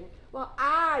building, well,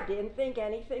 I didn't think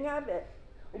anything of it.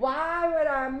 Why would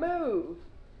I move?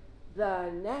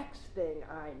 The next thing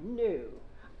I knew,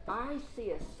 I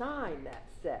see a sign that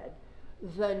said,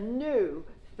 "The new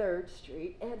 3rd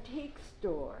Street Antique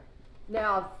Store."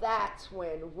 Now that's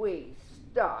when we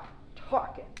stopped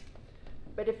talking.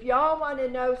 But if y'all want to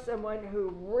know someone who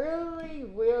really,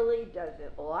 really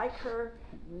doesn't like her,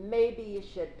 maybe you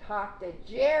should talk to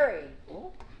Jerry.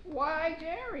 Why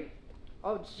Jerry?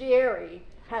 Oh, Jerry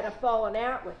had a falling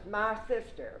out with my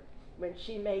sister when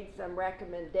she made some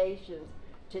recommendations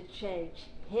to change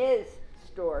his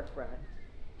storefront.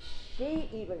 She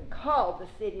even called the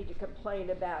city to complain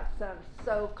about some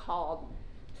so-called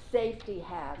safety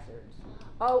hazards.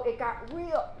 Oh, it got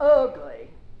real ugly.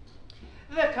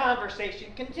 The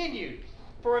conversation continued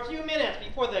for a few minutes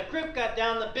before the group got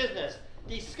down to business,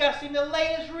 discussing the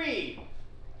latest read,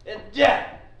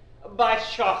 Death by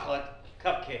Chocolate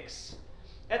Cupcakes.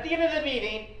 At the end of the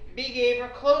meeting, Bee gave her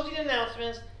closing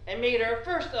announcements and made her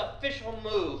first official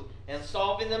move in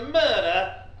solving the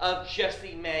murder of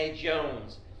Jessie Mae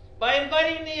Jones by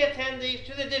inviting the attendees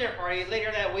to the dinner party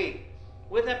later that week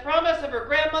with a promise of her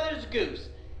grandmother's goose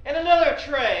and another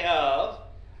tray of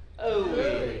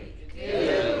ooey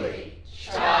gooey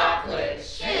chocolate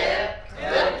chip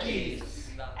cookies.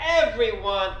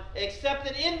 Everyone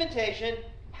accepted the invitation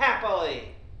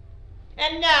happily.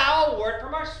 And now a word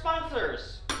from our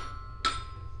sponsors.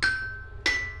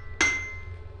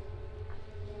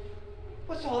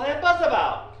 What's all that buzz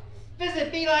about?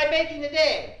 Visit Beeline Baking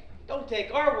today. Don't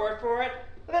take our word for it.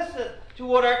 Listen to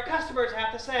what our customers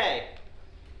have to say.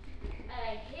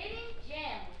 A hidden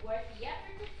gem worth the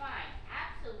effort to find.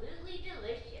 Absolutely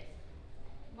delicious.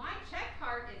 My check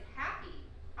card is happy.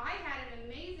 I had an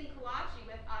amazing kolache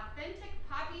with authentic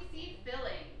poppy seed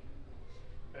filling.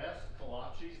 Best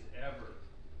kolaches ever.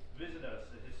 Visit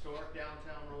us at historic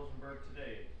downtown Rosenberg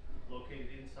today,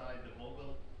 located inside the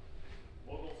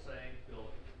Vogelsang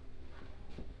building.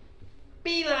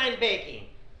 Beeline Baking,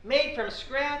 made from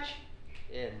scratch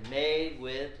and made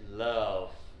with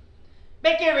love.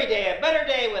 Make every day a better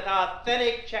day with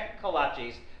authentic Czech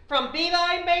kolaches from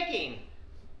Beeline Baking.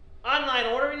 Online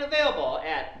ordering available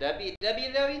at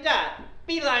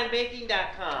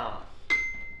www.beelinebaking.com.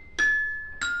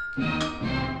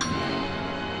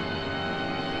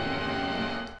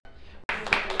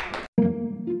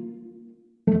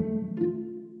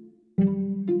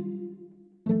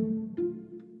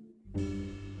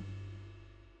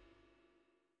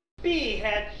 Bee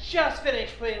had just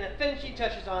finished putting the finishing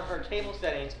touches on her table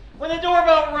settings when the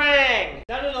doorbell rang.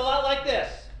 Sounded a lot like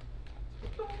this.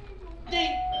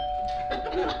 Ding!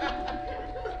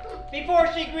 Before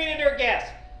she greeted her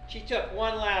guests, she took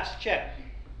one last check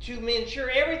to ensure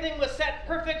everything was set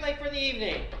perfectly for the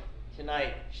evening.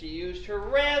 Tonight, she used her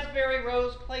raspberry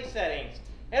rose place settings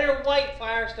and her white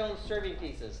Firestone serving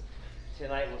pieces.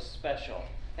 Tonight was special,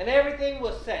 and everything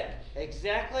was set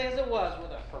exactly as it was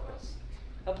with a purpose.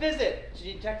 A visit to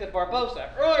Detective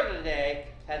Barbosa earlier today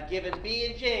had given Bee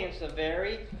and James some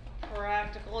very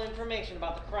practical information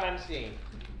about the crime scene.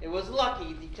 It was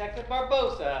lucky Detective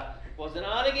Barbosa was an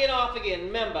on-again,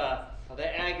 off-again member of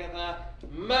the Agatha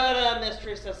Murder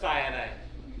Mystery Society.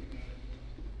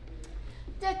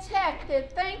 Detective,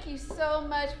 thank you so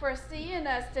much for seeing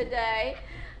us today.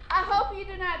 I hope you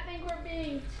do not think we're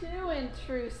being too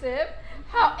intrusive.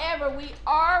 However, we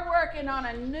are working on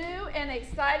a new and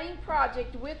exciting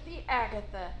project with the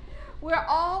Agatha. We're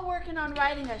all working on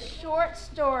writing a short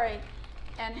story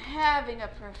and having a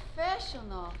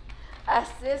professional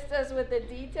assist us with the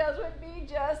details would be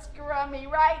just scrummy,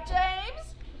 right,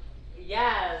 James?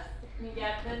 Yes.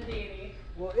 Yes, indeed.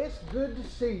 Well, it's good to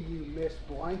see you, Miss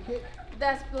Blanket.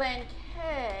 That's Blanket.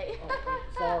 Oh,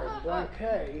 sorry,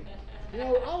 Blanket. You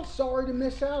know, I was sorry to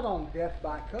miss out on Death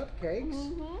by Cupcakes.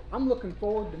 I'm looking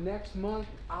forward to next month.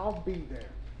 I'll be there.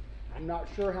 I'm not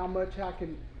sure how much help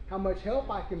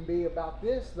I can be about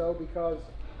this though, because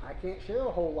I can't share a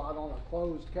whole lot on a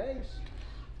closed case.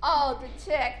 Oh,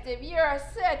 Detective, you're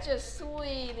such a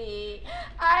sweetie.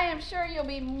 I am sure you'll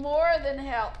be more than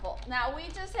helpful. Now, we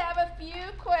just have a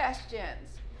few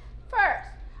questions. First,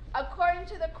 according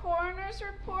to the coroner's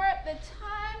report, the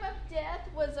time of death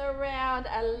was around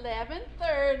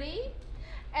 11:30,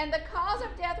 and the cause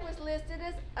of death was listed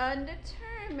as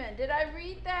undetermined. Did I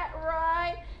read that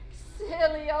right?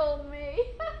 Silly old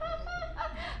me.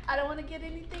 I don't want to get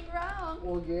anything wrong.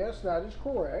 Well, yes, that is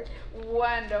correct.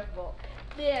 Wonderful.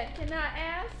 Then, can I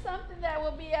ask something that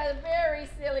will be a very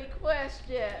silly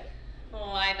question?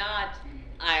 Why not?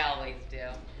 I always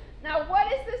do. Now,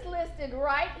 what is this listed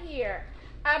right here?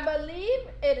 I believe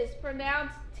it is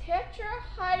pronounced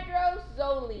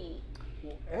tetrahydrozoline.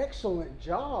 Well, excellent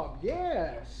job,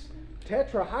 yes.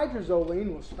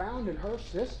 Tetrahydrozoline was found in her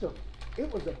system. It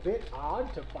was a bit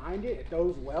odd to find it at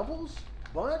those levels,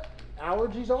 but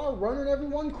allergies are running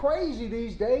everyone crazy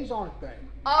these days, aren't they?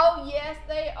 Oh, yes,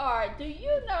 they are. Do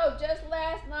you know, just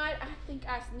last night, I think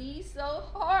I sneezed so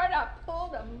hard I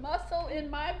pulled a muscle in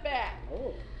my back.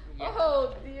 Oh, yeah.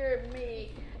 Oh, dear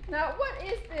me. Now, what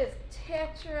is this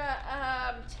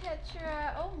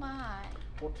oh my.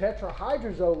 Well,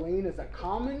 tetrahydrozoline is a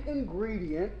common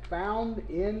ingredient found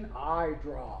in eye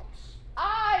drops.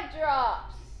 Eye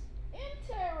drops.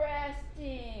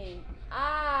 Interesting.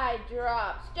 Eye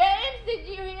drops. James, did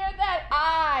you hear that?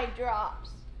 Eye drops.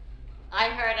 I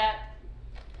heard it.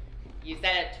 You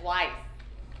said it twice.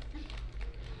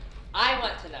 I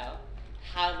want to know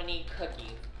how many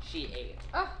cookies she ate.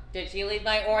 Oh. Did she leave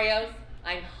my Oreos?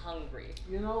 I'm hungry.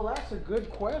 You know, that's a good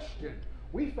question.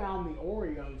 We found the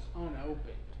Oreos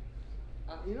unopened.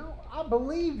 You know, I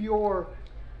believe your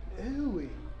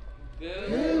gooey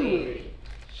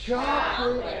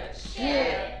chocolate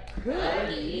chip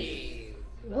cookies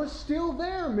was still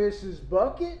there, Mrs.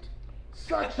 Bucket.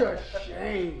 Such a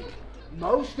shame.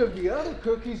 Most of the other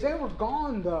cookies, they were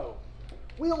gone though.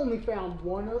 We only found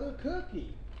one other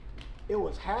cookie. It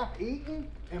was half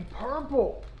eaten and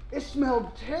purple. It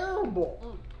smelled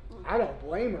terrible. I don't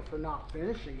blame her for not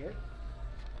finishing it.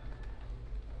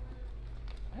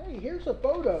 Hey, here's a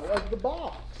photo of the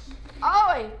box.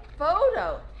 Oh, a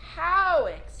photo. How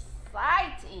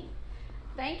exciting.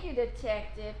 Thank you,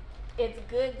 Detective. It's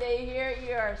good to hear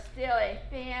you're still a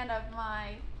fan of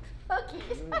my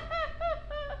cookies.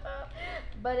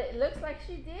 But it looks like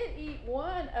she did eat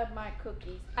one of my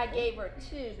cookies. I gave her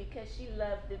two because she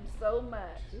loved them so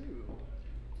much.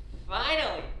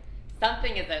 Finally,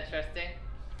 something is interesting.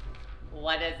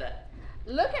 What is it?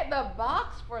 Look at the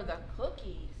box for the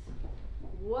cookies.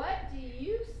 What do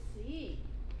you see?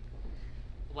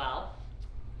 Well,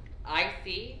 I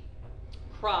see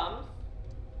crumbs,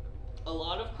 a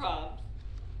lot of crumbs,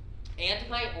 and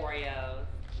my Oreos,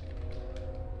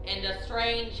 and a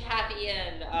strange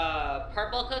half-eaten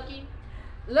purple cookie.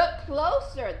 Look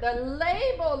closer. The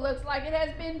label looks like it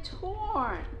has been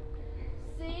torn.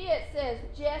 See, it says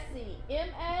Jessie,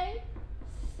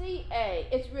 M-A-C-A.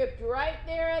 It's ripped right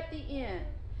there at the end.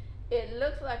 It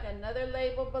looks like another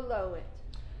label below it.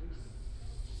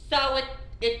 So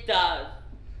it does.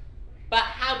 But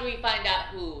how do we find out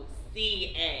who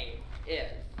C-A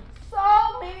is?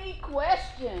 So many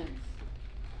questions.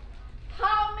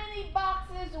 How many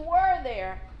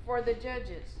there for the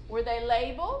judges? Were they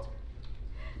labeled?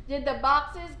 Did the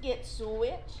boxes get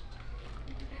switched?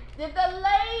 Did the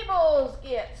labels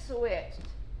get switched?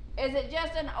 Is it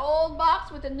just an old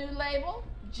box with a new label?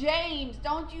 James,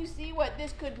 don't you see what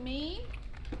this could mean?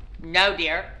 No,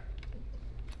 dear.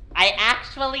 I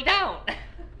actually don't.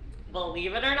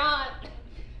 Believe it or not.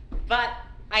 But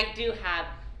I do have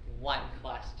one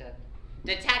question.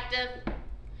 Detective,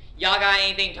 y'all got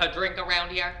anything to drink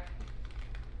around here?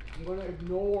 I'm going to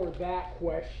ignore that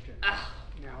question.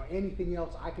 Now, anything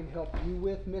else I can help you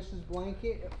with, Mrs.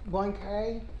 Blanket?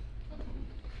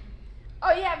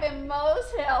 Oh, you have been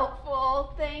most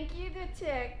helpful. Thank you,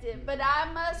 Detective. But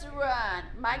I must run.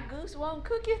 My goose won't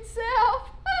cook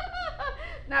itself.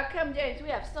 Now come, James. We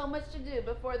have so much to do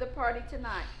before the party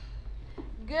tonight.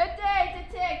 Good day,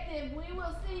 Detective. We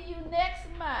will see you next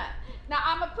month. Now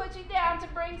I'm going to put you down to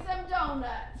bring some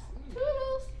donuts.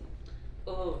 Toodles.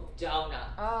 Ooh,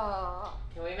 donuts. Oh.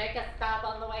 Can we make a stop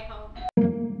on the way home?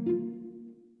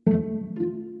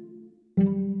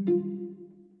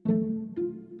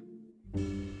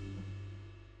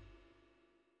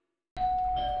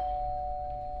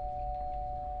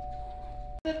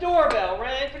 The doorbell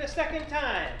rang for the second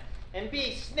time, and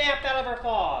Bee snapped out of her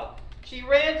fog. She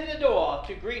ran to the door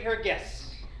to greet her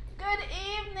guests. Good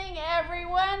evening,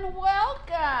 everyone.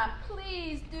 Welcome.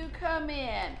 Please do come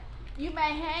in. You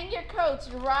may hang your coats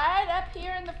right up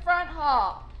here in the front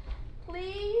hall.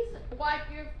 Please wipe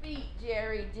your feet,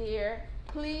 Jerry dear.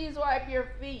 Please wipe your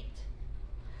feet.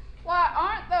 Why,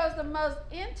 aren't those the most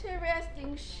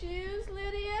interesting shoes,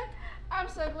 Lydia? I'm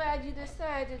so glad you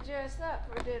decided to dress up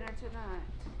for dinner tonight.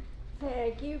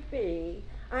 Thank you, Bee.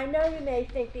 I know you may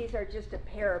think these are just a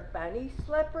pair of bunny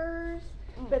slippers,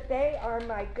 but they are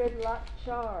my good luck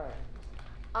charms.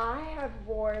 I have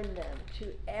worn them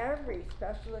to every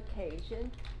special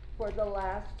occasion for the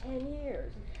last 10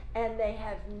 years, and they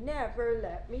have never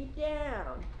let me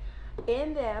down.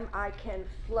 In them, I can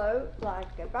float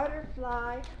like a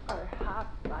butterfly or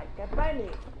hop like a bunny.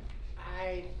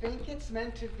 I think it's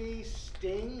meant to be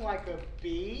sting like a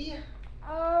bee.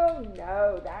 Oh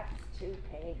no, that's too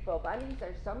painful. Bunnies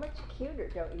are so much cuter,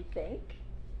 don't you think?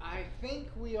 I think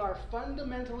we are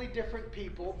fundamentally different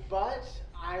people, but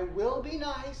I will be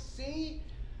nice. See?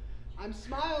 I'm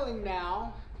smiling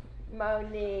now.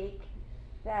 Monique,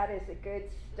 that is a good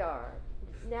start.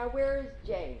 Now where is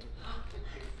James?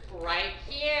 Right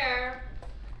here.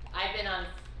 I've been on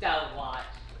stove watch.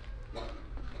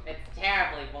 It's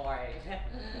terribly boring.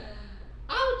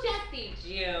 Oh, Jessie,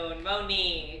 June,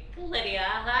 Monique, Lydia,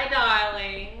 hi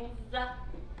darlings.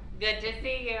 Good to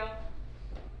see you.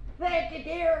 Thank you,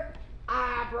 dear.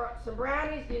 I brought some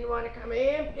brownies. Didn't want to come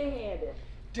empty-handed.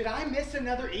 Did I miss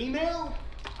another email?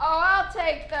 Oh, I'll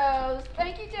take those.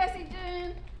 Thank you, Jessie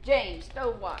June. James,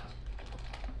 stove watch.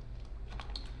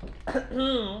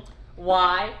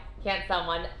 Why can't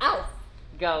someone else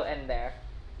go in there?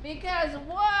 Because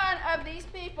one of these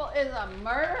people is a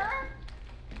murderer.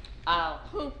 Oh.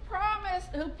 Who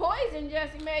poisoned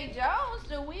Jessie Mae Jones.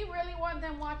 Do we really want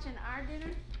them watching our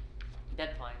dinner?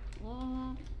 Good point.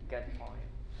 Mm-hmm. Good point.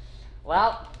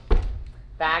 Well,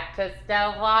 back to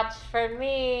stove watch for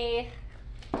me.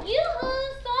 Yoo-hoo!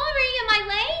 Sorry, am I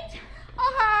late?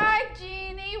 Oh, hi,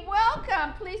 Jeannie.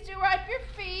 Welcome. Please do wipe your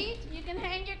feet. You can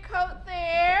hang your coat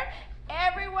there.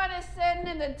 Everyone is sitting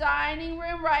in the dining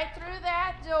room right through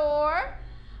that door.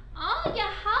 Oh,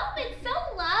 your home is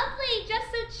so lovely,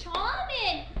 just so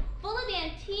charming. Full of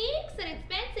antiques and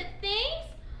expensive things.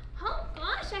 Oh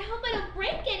gosh, I hope I don't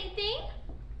break anything.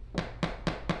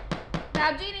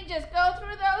 Now, Jeannie, just go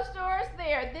through those doors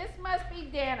there. This must be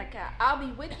Danica. I'll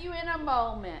be with you in a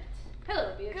moment.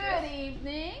 Hello, Beatrice. Good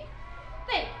evening.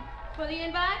 Thank you for the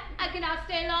invite. I cannot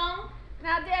stay long.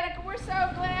 Now, Danica, we're so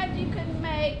glad you could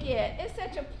make it. It's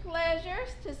such a pleasure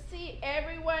to see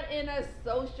everyone in a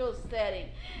social setting.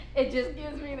 It just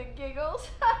gives me the giggles.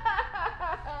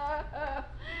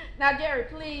 Now, Jerry,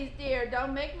 please, dear,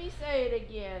 don't make me say it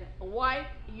again. Wipe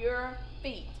your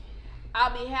feet.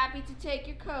 I'll be happy to take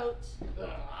your coats.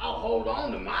 I'll hold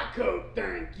on to my coat,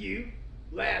 thank you.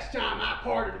 Last time I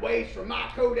parted ways from my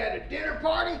coat at a dinner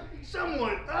party,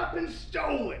 someone up and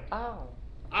stole it. Oh.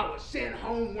 I was sent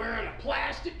home wearing a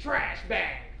plastic trash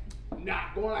bag.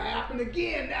 Not gonna happen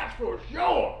again, that's for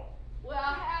sure. Well,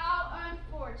 how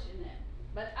unfortunate.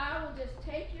 But I will just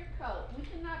take your coat. We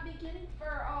cannot be getting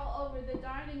fur all over the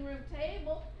dining room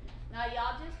table. Now,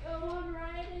 y'all just go on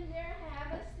right in there,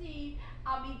 have a seat.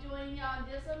 I'll be joining y'all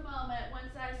in just a moment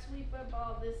once I sweep up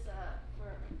all this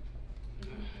fur.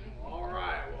 All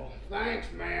right, well, thanks,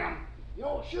 ma'am.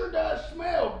 Yo, it sure does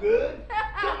smell good.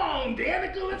 Come on,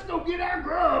 Danica, let's go get our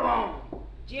grub on.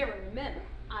 Jerry, remember,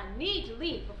 I need to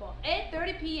leave before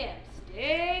 8:30 p.m.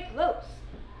 Stay close.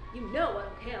 You know I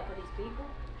don't care for these people.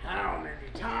 How many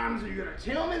times are you gonna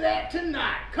tell me that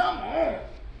tonight? Come on.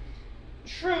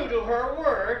 True to her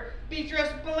word,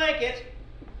 Beatrice Blanket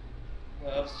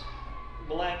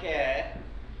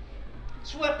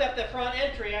swept up the front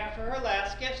entry after her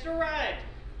last guest arrived.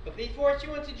 But before she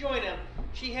went to join him,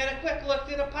 she had a quick look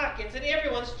through the pockets in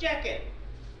everyone's jacket.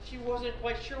 She wasn't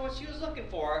quite sure what she was looking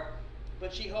for,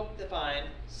 but she hoped to find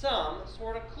some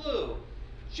sort of clue.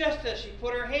 Just as she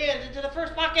put her hand into the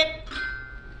first pocket.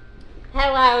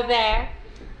 Hello there.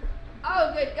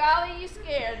 Oh, good golly, you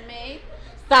scared me.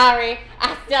 Sorry,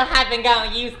 I still haven't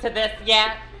gotten used to this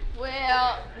yet.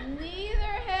 Well, neither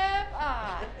have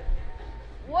I.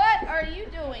 What are you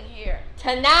doing here?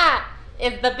 Tonight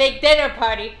is the big dinner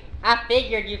party. I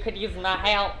figured you could use my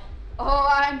help. Oh,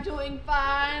 I'm doing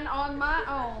fine on my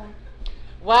own.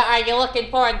 What are you looking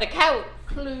for in the coat?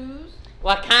 Clues?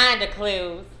 What kind of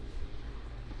clues?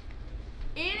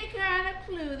 Any kind of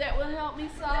clue that will help me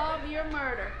solve your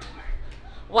murder.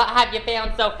 What have you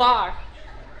found so far?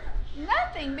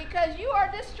 Nothing, because you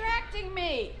are distracting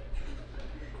me.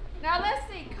 Now let's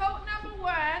see, coat number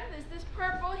 1 is this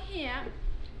purple hemp.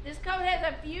 This coat has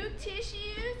a few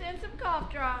tissues and some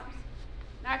cough drops.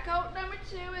 Now coat number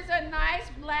 2 is a nice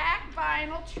black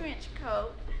vinyl trench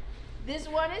coat. This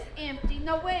one is empty.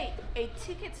 No, wait, a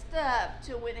ticket stub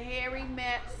to when Harry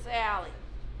met Sally.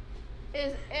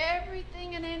 Is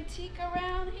everything an antique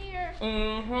around here?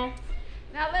 Mm-hmm.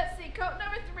 Now let's see, coat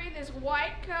number 3, this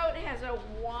white coat has a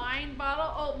wine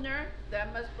bottle opener.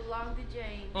 That must belong to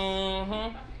James.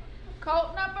 Mm-hmm.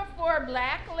 Coat number 4,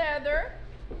 black leather.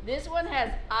 This one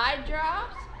has eye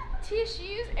drops,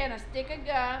 tissues, and a stick of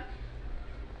gum.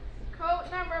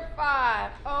 Coat number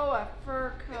 5, oh, a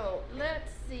fur coat.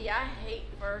 Let's see, I hate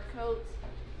fur coats.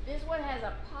 This one has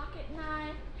a pocket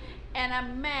knife and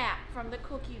a map from the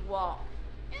cookie walk.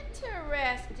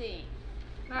 Interesting.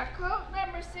 Now, coat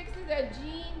number 6 is a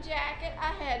jean jacket.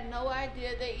 I had no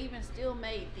idea they even still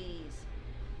made these.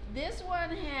 This one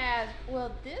has,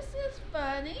 well, this is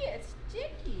funny. It's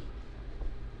sticky.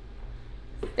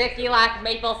 Sticky like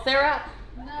maple syrup?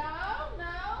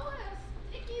 No,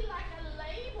 it's sticky like a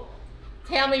label.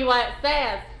 Tell me what it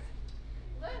says.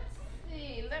 Let's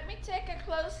see. Let me take a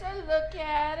closer look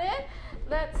at it.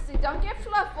 Let's see. Don't get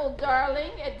fluffled,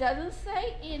 darling. It doesn't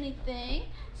say anything.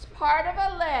 It's part of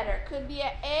a letter. Could be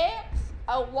an X,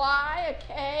 a Y, a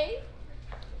K.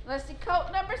 Let's see.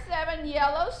 Coat number 7,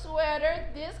 yellow sweater.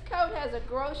 This coat has a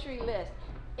grocery list.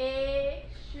 Egg,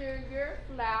 sugar,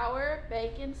 flour,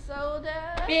 baking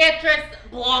soda. Beatrice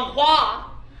Blancois.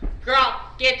 Girl,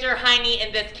 get your hiney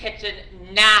in this kitchen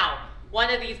now. One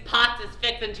of these pots is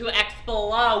fixing to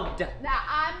explode. Now,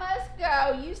 I must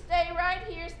go. You stay right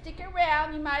here. Stick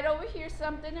around. You might overhear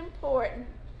something important.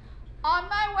 On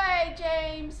my way,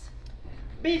 James.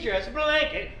 Beatrice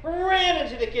Blanket ran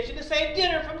into the kitchen to save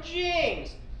dinner from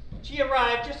James. She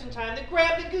arrived just in time to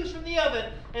grab the goose from the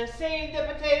oven and save the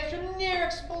potatoes from near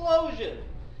explosion.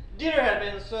 Dinner had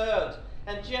been served,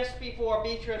 and just before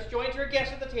Beatrice joined her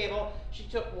guests at the table, she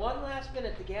took one last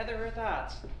minute to gather her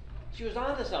thoughts. She was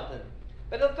onto something,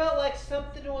 but it felt like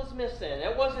something was missing.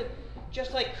 It wasn't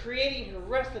just like creating her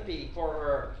recipe for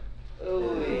her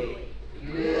ooey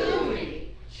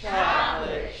gooey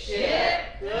chocolate chip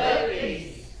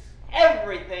cookies.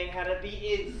 Everything had to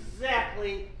be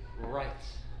exactly right.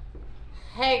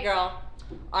 Hey girl,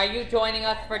 are you joining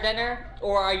us for dinner,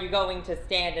 or are you going to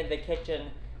stand in the kitchen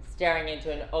staring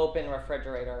into an open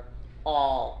refrigerator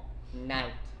all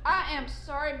night? I am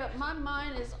sorry, but my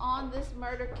mind is on this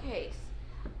murder case.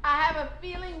 I have a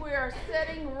feeling we are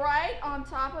sitting right on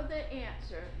top of the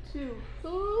answer to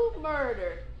who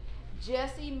murdered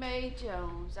Jessie Mae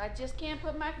Jones. I just can't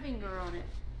put my finger on it.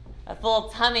 A full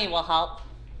tummy will help.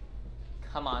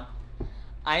 Come on,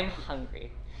 I'm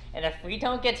hungry. And if we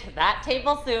don't get to that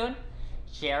table soon,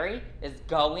 Jerry is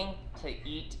going to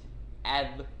eat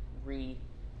everything.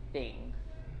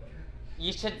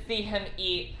 You should see him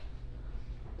eat.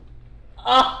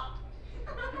 Ugh!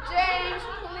 James,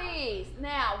 please.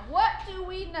 Now, what do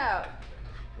we know?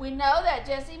 We know that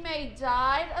Jessie Mae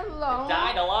died alone.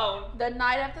 Died alone? The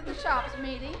night after the shops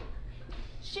meeting.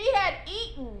 She had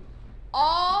eaten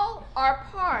all or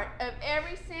part of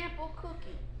every sample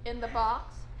cookie in the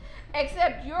box,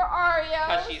 except your Oreos.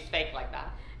 Because she's fake like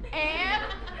that. And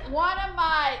one of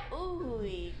my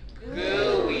ooey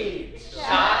gooey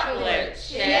chocolate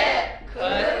chip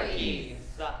cookies.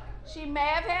 She may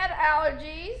have had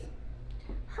allergies.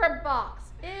 Her box.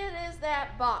 It is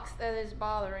that box that is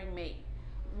bothering me.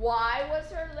 Why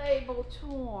was her label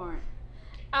torn?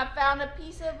 I found a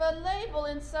piece of a label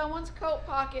in someone's coat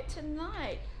pocket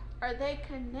tonight. Are they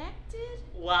connected?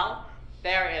 Well,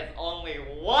 there is only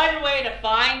one way to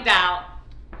find out.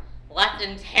 Let's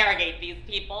interrogate these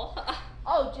people.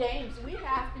 Oh, James, we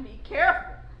have to be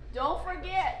careful. Don't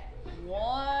forget,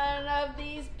 one of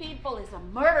these people is a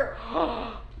murderer.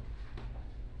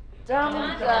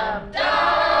 Dum dum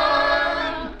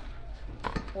dum.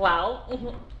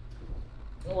 Well,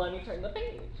 let me turn the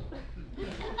page.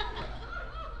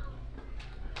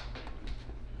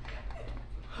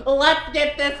 Let's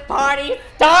get this party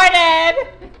started!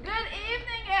 Good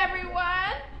evening,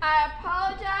 everyone. I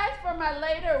apologize for my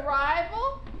late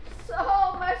arrival.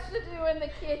 So much to do in the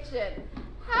kitchen.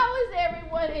 How is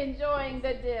everyone enjoying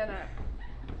the dinner?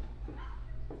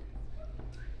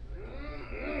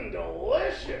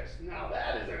 Delicious. Now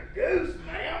that is a goose,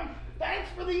 ma'am. Thanks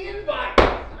for the invite.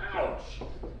 Ouch.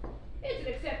 It's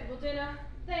an acceptable dinner.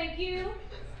 Thank you.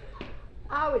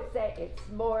 I would say it's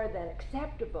more than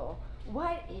acceptable.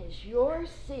 What is your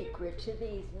secret to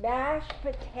these mashed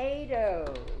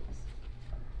potatoes?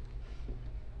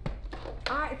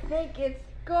 I think it's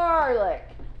garlic.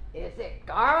 Is it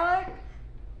garlic?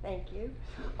 Thank you.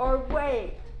 Or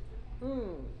wait.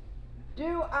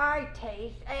 Do I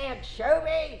taste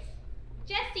anchovies?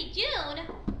 Jessie June,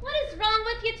 what is wrong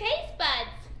with your taste buds?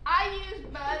 I use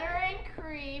butter and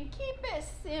cream. Keep it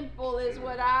simple is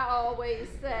what I always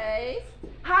say.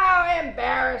 How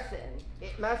embarrassing.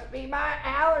 It must be my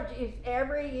allergies.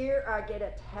 Every year I get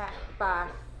attacked by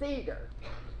cedar.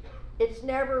 It's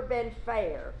never been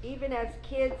fair. Even as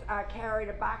kids, I carried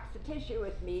a box of tissue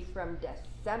with me from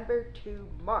December to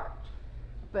March.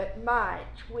 But my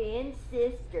twin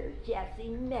sister, Jessie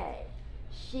May,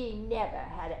 she never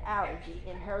had an allergy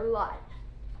in her life.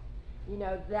 You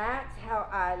know, that's how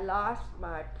I lost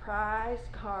my prize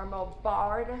caramel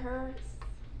bar to her.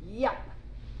 Yup.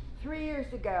 3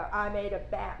 years ago, I made a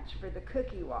batch for the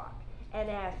cookie walk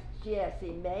and asked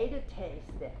Jessie May to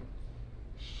taste them.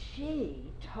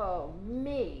 She told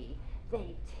me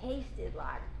they tasted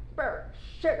like burnt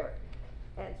sugar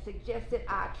and suggested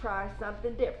I try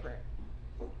something different.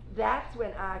 That's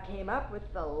when I came up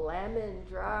with the lemon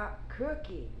drop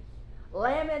cookies.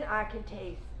 Lemon I can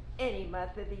taste any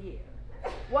month of the year.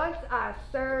 Once I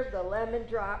served the lemon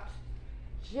drops,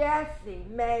 Jessie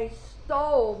May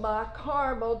stole my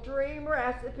caramel dream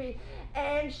recipe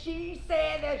and she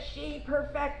said that she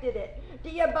perfected it.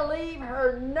 Do you believe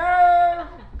her nerve?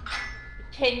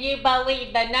 Can you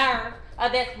believe the nerve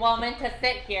of this woman to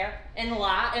sit here and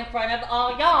lie in front of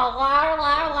all y'all? Liar,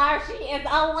 liar, liar, she is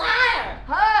a liar!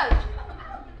 Hush!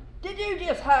 Did you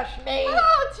just hush me?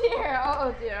 Oh dear,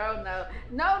 oh no.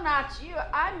 No, not you.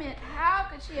 I meant how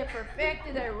could she have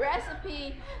perfected a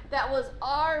recipe that was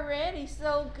already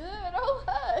so good? Oh,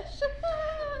 hush.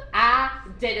 I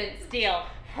didn't steal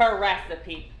her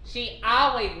recipe. She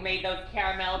always made those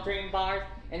caramel dream bars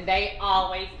and they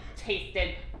always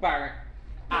tasted burnt.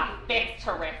 I fixed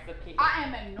her recipe. I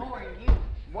am ignoring you.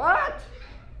 What?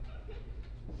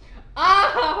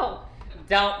 Oh,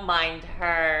 don't mind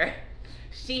her.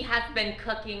 She has been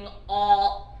cooking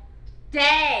all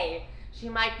day. She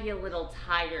might be a little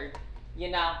tired.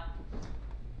 You know,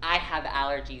 I have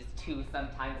allergies too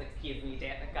sometimes. Excuse me,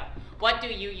 Danica. What do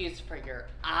you use for your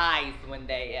eyes when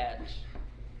they itch?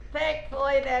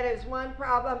 Thankfully, that is one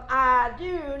problem I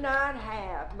do not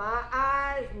have. My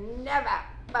eyes never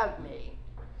bug me.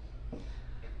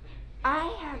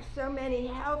 I have so many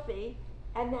healthy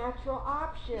and natural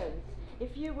options.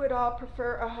 If you would all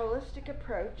prefer a holistic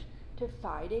approach to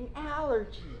fighting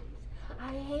allergies.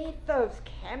 I hate those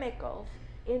chemicals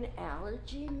in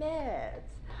allergy meds.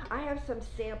 I have some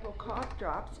sample cough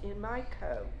drops in my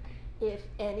coat if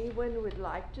anyone would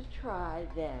like to try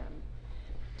them.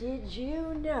 Did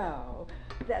you know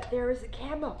that there is a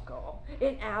chemical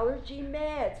in allergy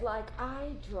meds like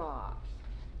eye drops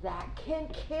that can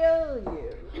kill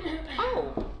you?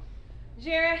 Oh,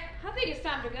 Jerry, I think it's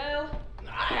time to go.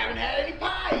 I haven't had any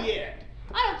pie yet.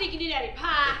 I don't think you need any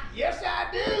pie. Yes,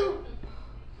 I do.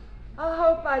 I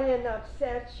hope I didn't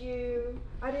upset you.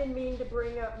 I didn't mean to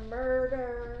bring up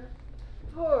murder.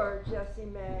 Poor Jessie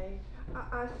May.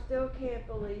 I still can't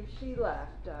believe she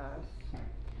left us.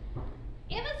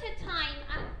 It was her time.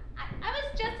 I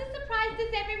was just as surprised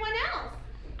as everyone else.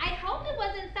 I hope it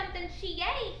wasn't something she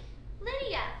ate.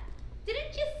 Lydia,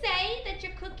 didn't you say that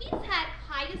your cookies had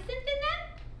hyacinth in them?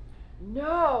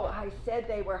 No, I said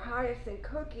they were hyacinth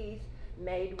cookies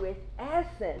made with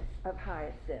essence of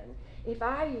hyacinth. If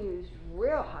I used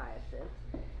real hyacinth,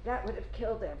 that would have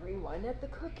killed everyone at the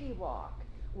cookie walk.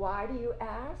 Why do you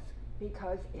ask?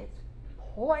 Because it's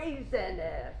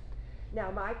poisonous.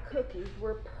 Now, my cookies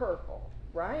were purple,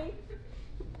 right?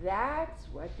 That's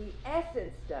what the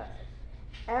essence does.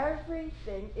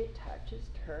 Everything it touches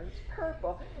turns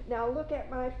purple. Now look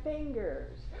at my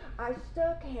fingers. I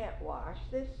still can't wash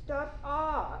this stuff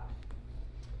off.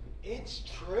 It's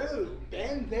true.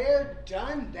 Been there,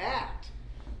 done that.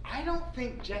 I don't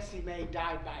think Jessie May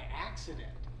died by accident.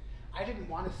 I didn't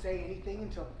want to say anything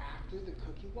until after the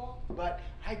cookie walk, but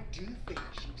I do think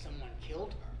someone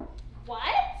killed her. What?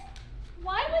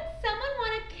 Why would someone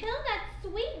want to kill that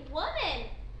sweet woman?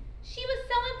 She was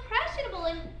so impressionable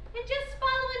and just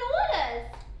following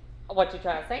orders. What you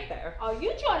trying to say there? Are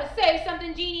you trying to say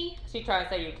something, Jeannie? She trying to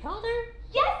say you killed her?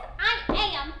 Yes,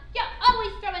 I am. You're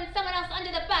always throwing someone else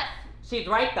under the bus. She's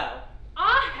right though.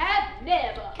 I have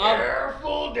never.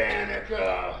 Careful,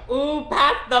 Danica. Ooh,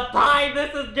 pass the pie.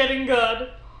 This is getting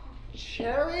good.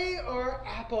 Cherry or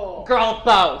apple? Girl,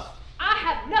 both. I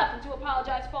have nothing to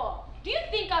apologize for. Do you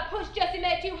think I pushed Jessie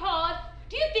May too hard?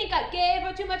 Do you think I gave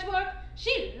her too much work?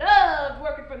 She loved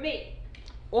working for me.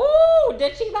 Ooh,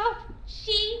 did she though?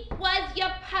 She was your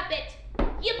puppet.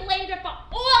 You blamed her for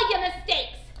all your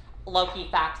mistakes. Low-key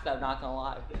facts though, not gonna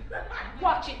lie.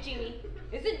 Watch it, Jeannie.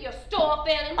 Isn't your store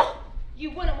failing?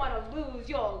 You wouldn't want to lose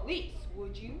your lease,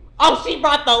 would you? Oh, she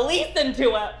brought the lease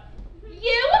into it.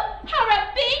 You are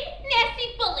a big,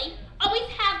 nasty bully. Always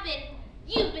have been.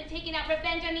 You've been taking out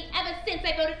revenge on me ever since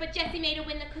I voted for Jessie May to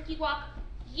win the cookie walk.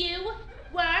 You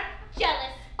were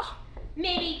jealous.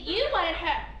 Maybe you wanted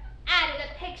her out of the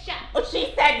pig shop. Oh,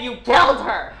 she said you killed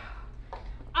her.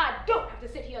 I don't have to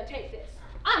sit here and take this.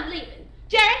 I'm leaving.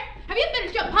 Jerry, have you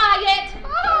finished your pie yet?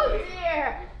 Oh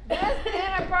dear, this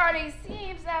dinner party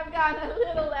seems to have gotten a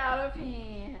little out of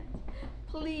hand.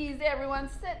 Please, everyone,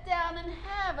 sit down and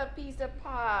have a piece of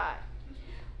pie.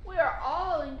 We are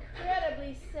all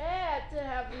incredibly sad to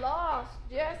have lost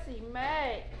Jessie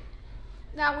May.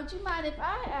 Now, would you mind if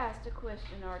I asked a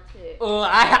question or two? Ooh,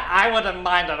 I wouldn't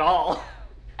mind at all.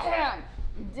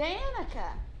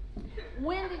 Danica,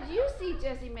 when did you see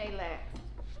Jessie May last?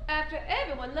 After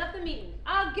everyone left the meeting,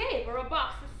 I gave her a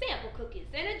box of sample cookies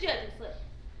and a judging slip.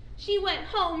 She went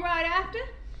home right after.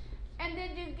 And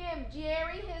did you give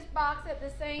Jerry his box at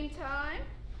the same time?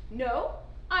 No,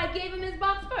 I gave him his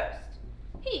box first.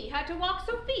 He had to walk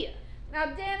Sophia. Now,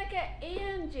 Danica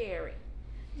and Jerry,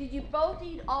 did you both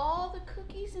eat all the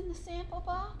cookies in the sample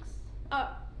box?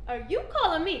 Are you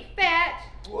calling me fat?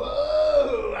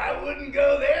 Whoa, I wouldn't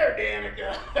go there,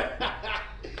 Danica.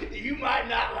 You might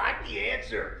not like the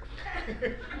answer.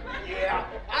 Yeah,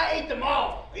 I ate them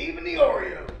all, even the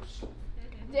Oreos.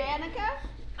 Danica?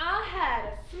 I had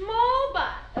a small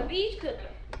bite of each cookie.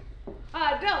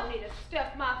 I don't need to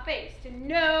stuff my face to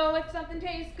know if something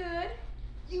tastes good.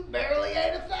 You barely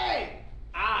ate a thing.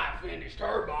 I finished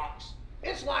her box.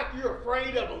 It's like you're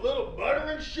afraid of a little butter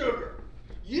and sugar.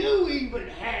 You even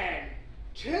had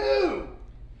 2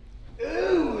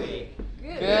 ooey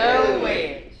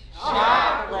gooey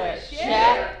chocolate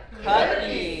chip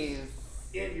cookies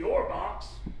in your box.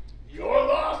 Your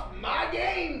loss, my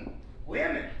game.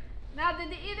 Women. Now, did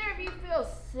either of you feel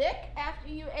sick after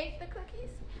you ate the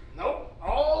cookies? Nope,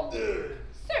 all good.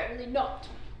 Certainly not.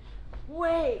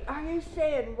 Wait, are you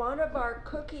saying one of our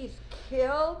cookies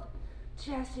killed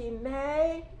Jessie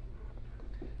May?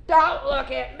 Don't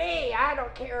look at me. I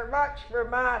don't care much for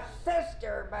my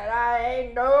sister, but I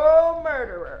ain't no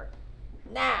murderer.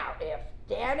 Now, if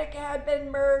Danica had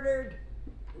been murdered,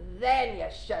 then you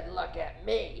should look at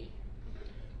me.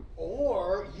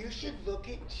 Or you should look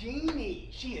at Jeannie.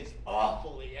 She is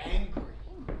awfully angry.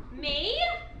 Me?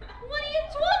 What are you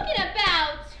talking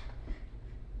about?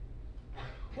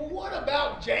 Well, what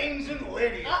about James and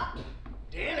Lydia?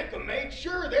 Danica made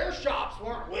sure their shops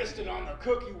weren't listed on the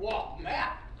Cookie Walk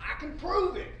map. I can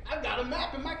prove it. I've got a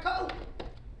map in my coat.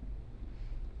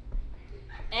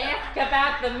 Ask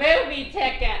about the movie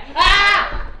ticket.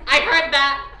 Ah! I heard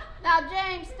that. Now,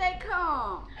 James, stay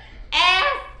calm.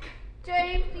 Ask.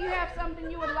 James, do you have something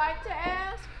you would like to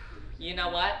ask? You know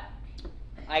what?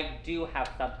 I do have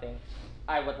something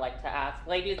I would like to ask.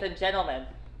 Ladies and gentlemen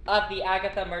of the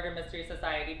Agatha Murder Mystery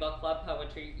Society Book Club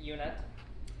Poetry Unit,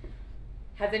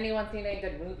 has anyone seen any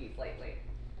good movies lately?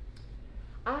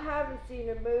 I haven't seen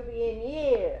a movie in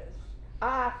years.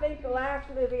 I think the last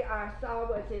movie I saw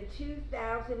was in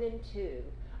 2002,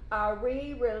 a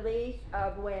re-release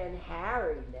of When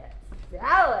Harry Met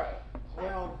Sally.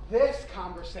 Well, this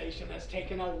conversation has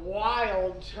taken a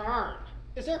wild turn.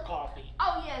 Is there coffee?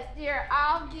 Oh, yes, dear,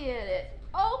 I'll get it.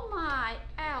 Oh, my,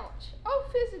 ouch. Oh,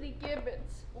 fidgety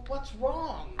gibbets. What's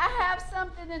wrong? I have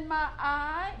something in my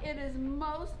eye. It is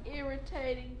most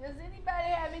irritating. Does anybody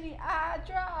have any eye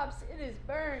drops? It is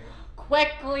burning.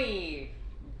 Quickly,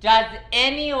 does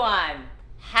anyone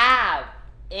have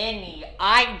any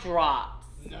eye drops?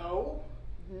 No.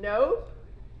 Nope.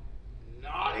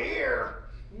 Not here.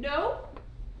 No?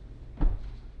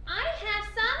 I have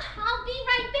some. I'll be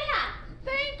right back.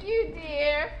 Thank you,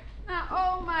 dear. Now,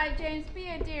 oh my, James, be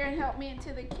a dear and help me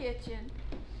into the kitchen.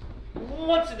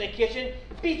 Once in the kitchen,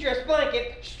 Beatrice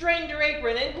Blanket straightened her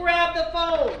apron and grabbed the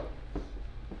phone.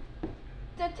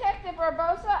 Detective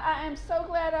Barbosa, I am so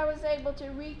glad I was able to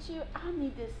reach you. I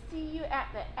need to see you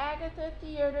at the Agatha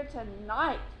Theater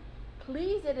tonight.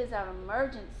 Please, it is an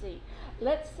emergency.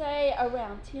 Let's say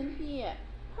around 10 p.m.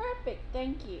 Perfect,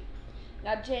 thank you.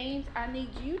 Now, James, I need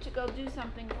you to go do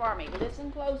something for me.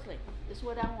 Listen closely. This is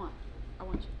what I want. I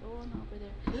want you to go on over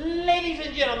there. Ladies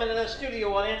and gentlemen in the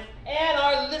studio audience and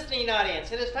our listening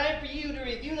audience, it is time for you to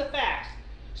review the facts.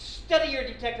 Study your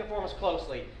detective forms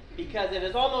closely, because it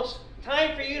is almost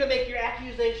time for you to make your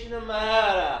accusation of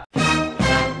murder.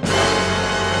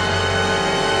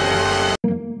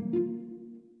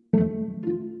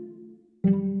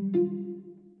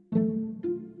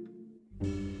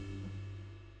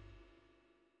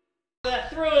 The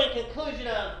thrilling conclusion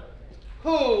of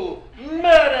Who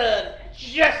Murdered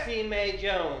Jessie Mae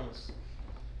Jones?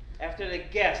 After the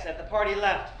guests at the party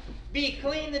left, Bee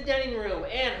cleaned the dining room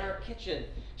and her kitchen.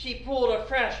 She pulled a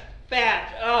fresh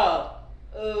batch of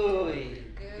ooey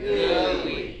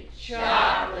gooey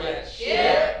chocolate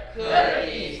chip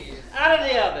cookies out of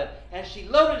the oven, and she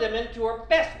loaded them into her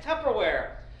best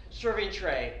Tupperware serving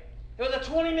tray. It was a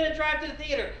 20-minute drive to the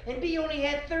theater, and Bee only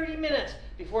had 30 minutes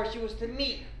before she was to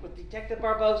meet with Detective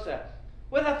Barbosa.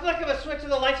 With a flick of a switch,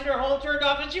 the lights in her home turned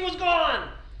off, and she was gone.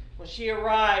 When she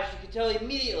arrived, she could tell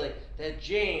immediately that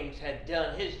James had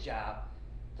done his job.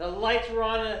 The lights were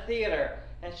on in the theater,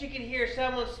 and she could hear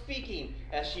someone speaking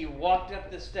as she walked up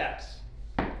the steps.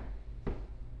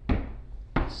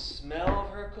 The smell of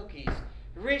her cookies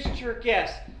reached her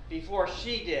guest before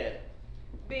she did.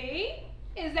 Bee,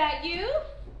 is that you?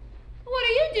 What are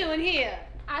you doing here?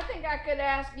 I think I could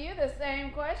ask you the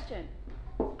same question.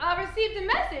 I received a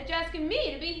message asking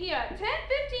me to be here at 10:15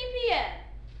 p.m.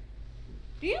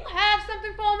 Do you have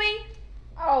something for me?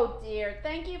 Oh dear,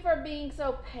 thank you for being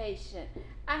so patient.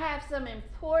 I have some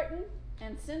important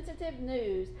and sensitive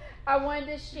news I wanted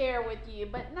to share with you,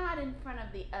 but not in front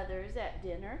of the others at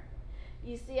dinner.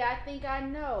 You see, I think I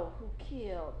know who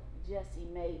killed Jessie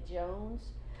Mae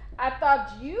Jones. I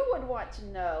thought you would want to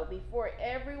know before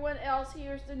everyone else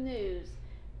hears the news,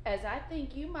 as I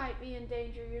think you might be in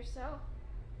danger yourself.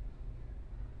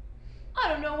 I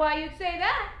don't know why you'd say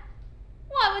that.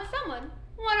 Why would someone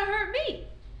want to hurt me?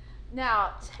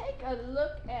 Now, take a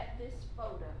look at this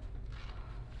photo.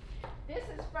 This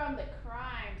is from the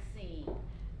crime scene.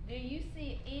 Do you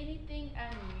see anything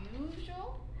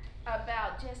unusual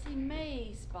about Jessie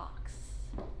Mae's box?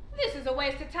 This is a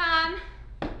waste of time.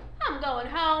 I'm going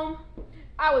home.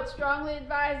 I would strongly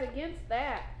advise against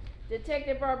that.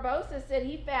 Detective Barbosa said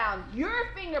he found your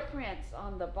fingerprints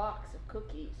on the box of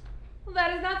cookies. Well,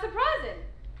 that is not surprising.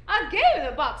 I gave him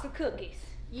a box of cookies.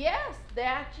 Yes,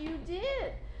 that you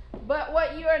did. But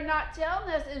what you are not telling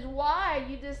us is why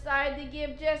you decided to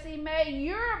give Jessie Mae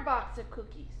your box of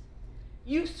cookies.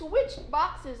 You switched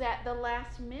boxes at the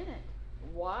last minute.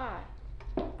 Why?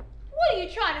 What are you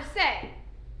trying to say?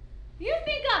 You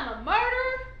think I'm a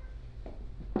murderer?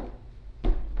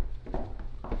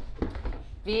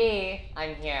 Bee,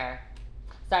 I'm here.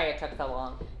 Sorry it took so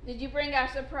long. Did you bring our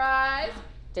surprise?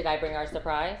 Did I bring our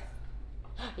surprise?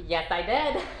 Yes, I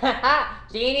did.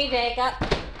 Jeannie Jacob,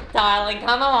 darling,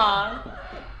 come along.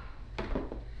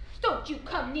 Don't you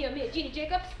come near me, Jeannie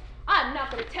Jacobs. I'm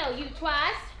not going to tell you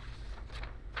twice.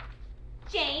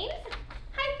 James,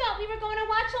 I thought we were going to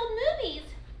watch old movies.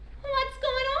 What's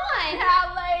going on?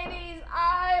 Now, ladies,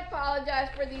 I apologize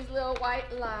for these little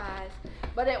white lies,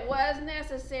 but it was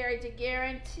necessary to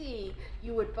guarantee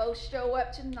you would both show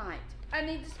up tonight. I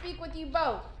need to speak with you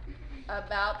both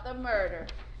about the murder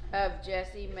of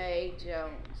Jessie Mae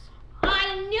Jones.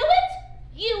 I knew it!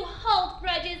 You hold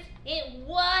grudges. It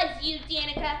was you,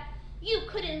 Danica. You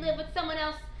couldn't live with someone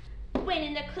else. When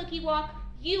in the cookie walk,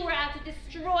 you were out to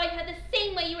destroy her the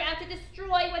same way you were out to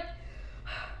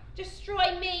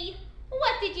destroy me.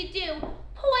 What did you do?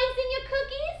 Poison your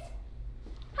cookies?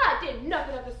 I did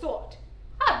nothing of the sort.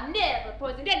 I've never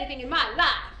poisoned anything in my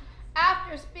life.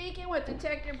 After speaking with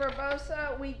Detective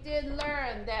Barbosa, we did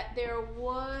learn that there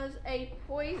was a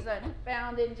poison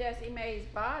found in Jessie Mae's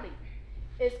body.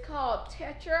 It's called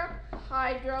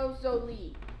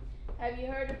tetrahydrozoline. Have you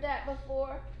heard of that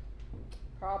before?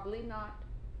 Probably not.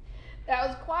 That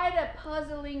was quite a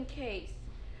puzzling case.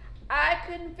 I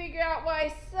couldn't figure out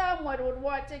why someone would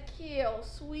want to kill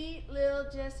sweet little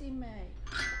Jessie Mae.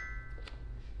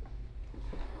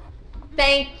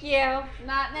 Thank you.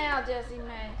 Not now, Jessie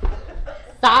May.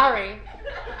 Sorry.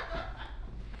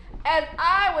 As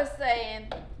I was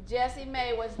saying, Jessie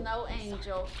May was no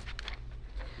angel.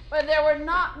 But there were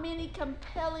not many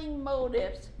compelling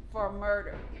motives for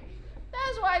murder.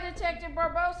 That's why Detective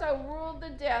Barbosa ruled the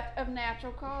death of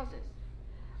natural causes.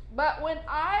 But when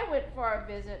I went for a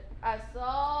visit, I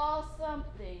saw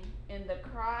something in the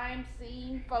crime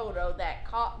scene photo that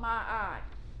caught my eye.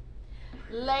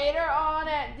 Later on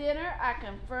at dinner, I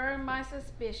confirmed my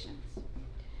suspicions.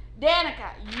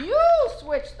 Danica, you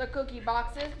switched the cookie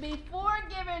boxes before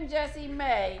giving Jessie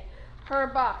May her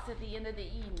box at the end of the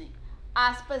evening.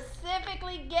 I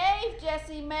specifically gave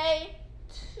Jessie May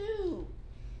 2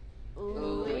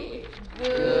 ooey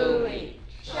gooey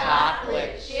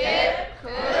chocolate chip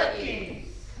cookies.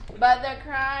 But the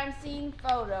crime scene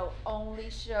photo only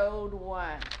showed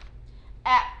 1.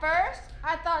 At first,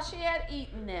 I thought she had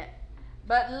eaten it.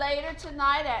 But later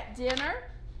tonight at dinner,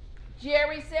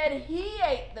 Jerry said he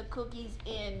ate the cookies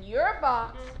in your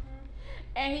box,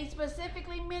 and he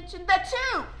specifically mentioned the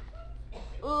 2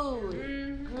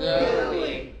 ooey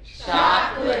gooey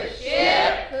chocolate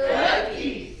chip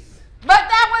cookies. But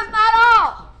that was not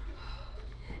all.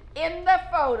 In the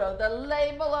photo, the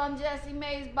label on Jessie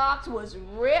May's box was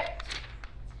ripped.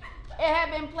 It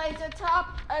had been placed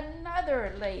atop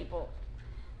another label.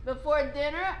 Before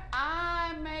dinner,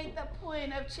 I made the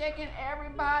point of checking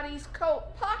everybody's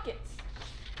coat pockets.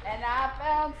 And I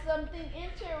found something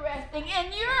interesting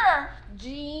in your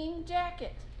jean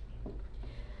jacket.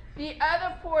 The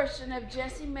other portion of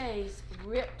Jessie May's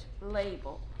ripped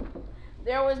label.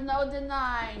 There was no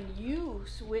denying you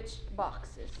switched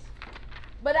boxes.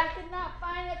 But I could not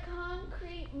find a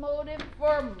concrete motive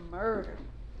for murder.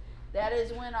 That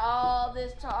is when all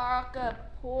this talk of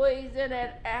poison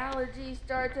and allergies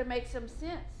started to make some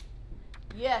sense.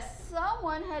 Yes,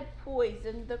 someone had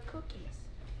poisoned the cookies.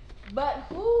 But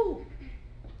who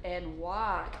and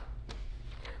why?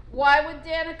 Why would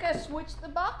Danica switch the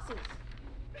boxes?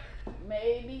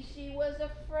 Maybe she was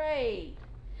afraid.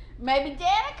 Maybe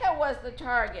Danica was the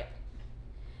target.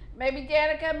 Maybe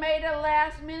Danica made a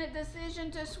last-minute decision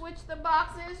to switch the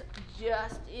boxes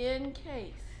just in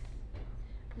case.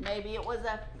 Maybe it was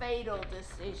a fatal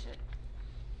decision.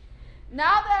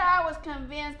 Now that I was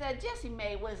convinced that Jessie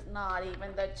May was not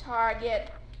even the target,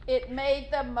 it made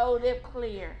the motive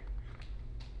clear.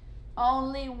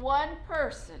 Only one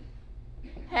person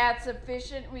had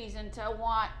sufficient reason to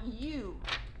want you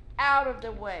out of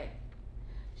the way.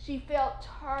 She felt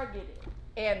targeted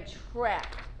and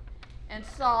trapped and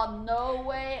saw no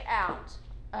way out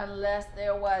unless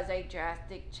there was a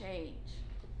drastic change.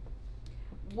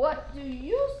 What do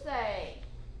you say,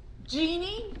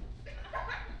 Jeannie?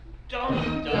 Dum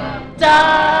dum dum.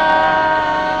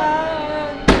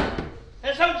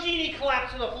 And so Jeannie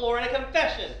collapsed on the floor in a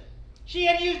confession. She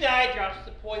had used eye drops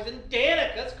to poison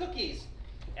Danica's cookies.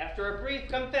 After a brief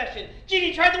confession,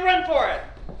 Jeannie tried to run for it.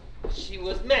 She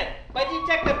was met by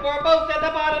Detective Barbosa at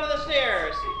the bottom of the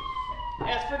stairs.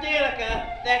 As for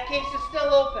Danica, that case is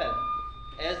still open.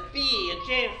 As Bea and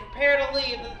James prepared to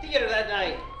leave the theater that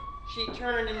night, she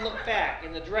turned and looked back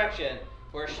in the direction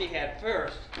where she had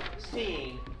first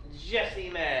seen Jessie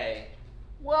May.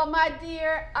 Well, my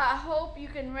dear, I hope you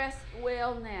can rest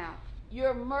well now.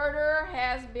 Your murderer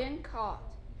has been caught.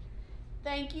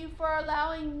 Thank you for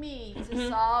allowing me to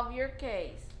solve your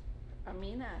case. I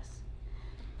mean us.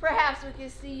 Perhaps we can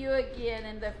see you again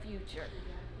in the future.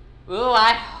 Ooh,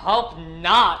 I hope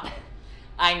not.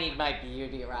 I need my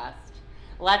beauty rest.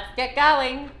 Let's get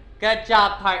going. Good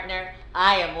job, partner.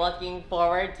 I am looking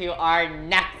forward to our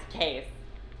next case.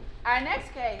 Our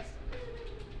next case?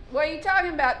 What are you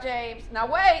talking about, James?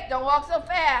 Now wait, don't walk so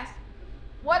fast.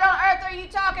 What on earth are you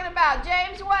talking about,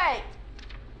 James? Wait.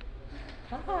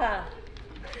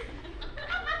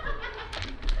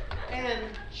 And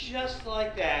just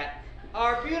like that,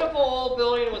 our beautiful old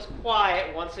building was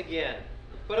quiet once again.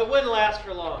 But it wouldn't last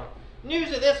for long.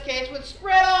 News of this case would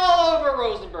spread all over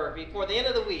Rosenberg before the end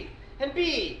of the week, and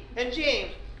Bea and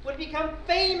James would become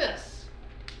famous.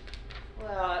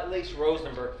 Well, at least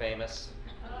Rosenberg famous.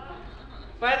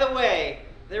 By the way,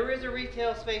 there is a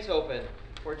retail space open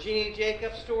where Jeannie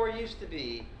Jacobs' store used to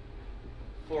be,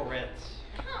 for rent.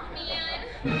 Oh,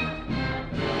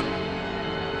 man.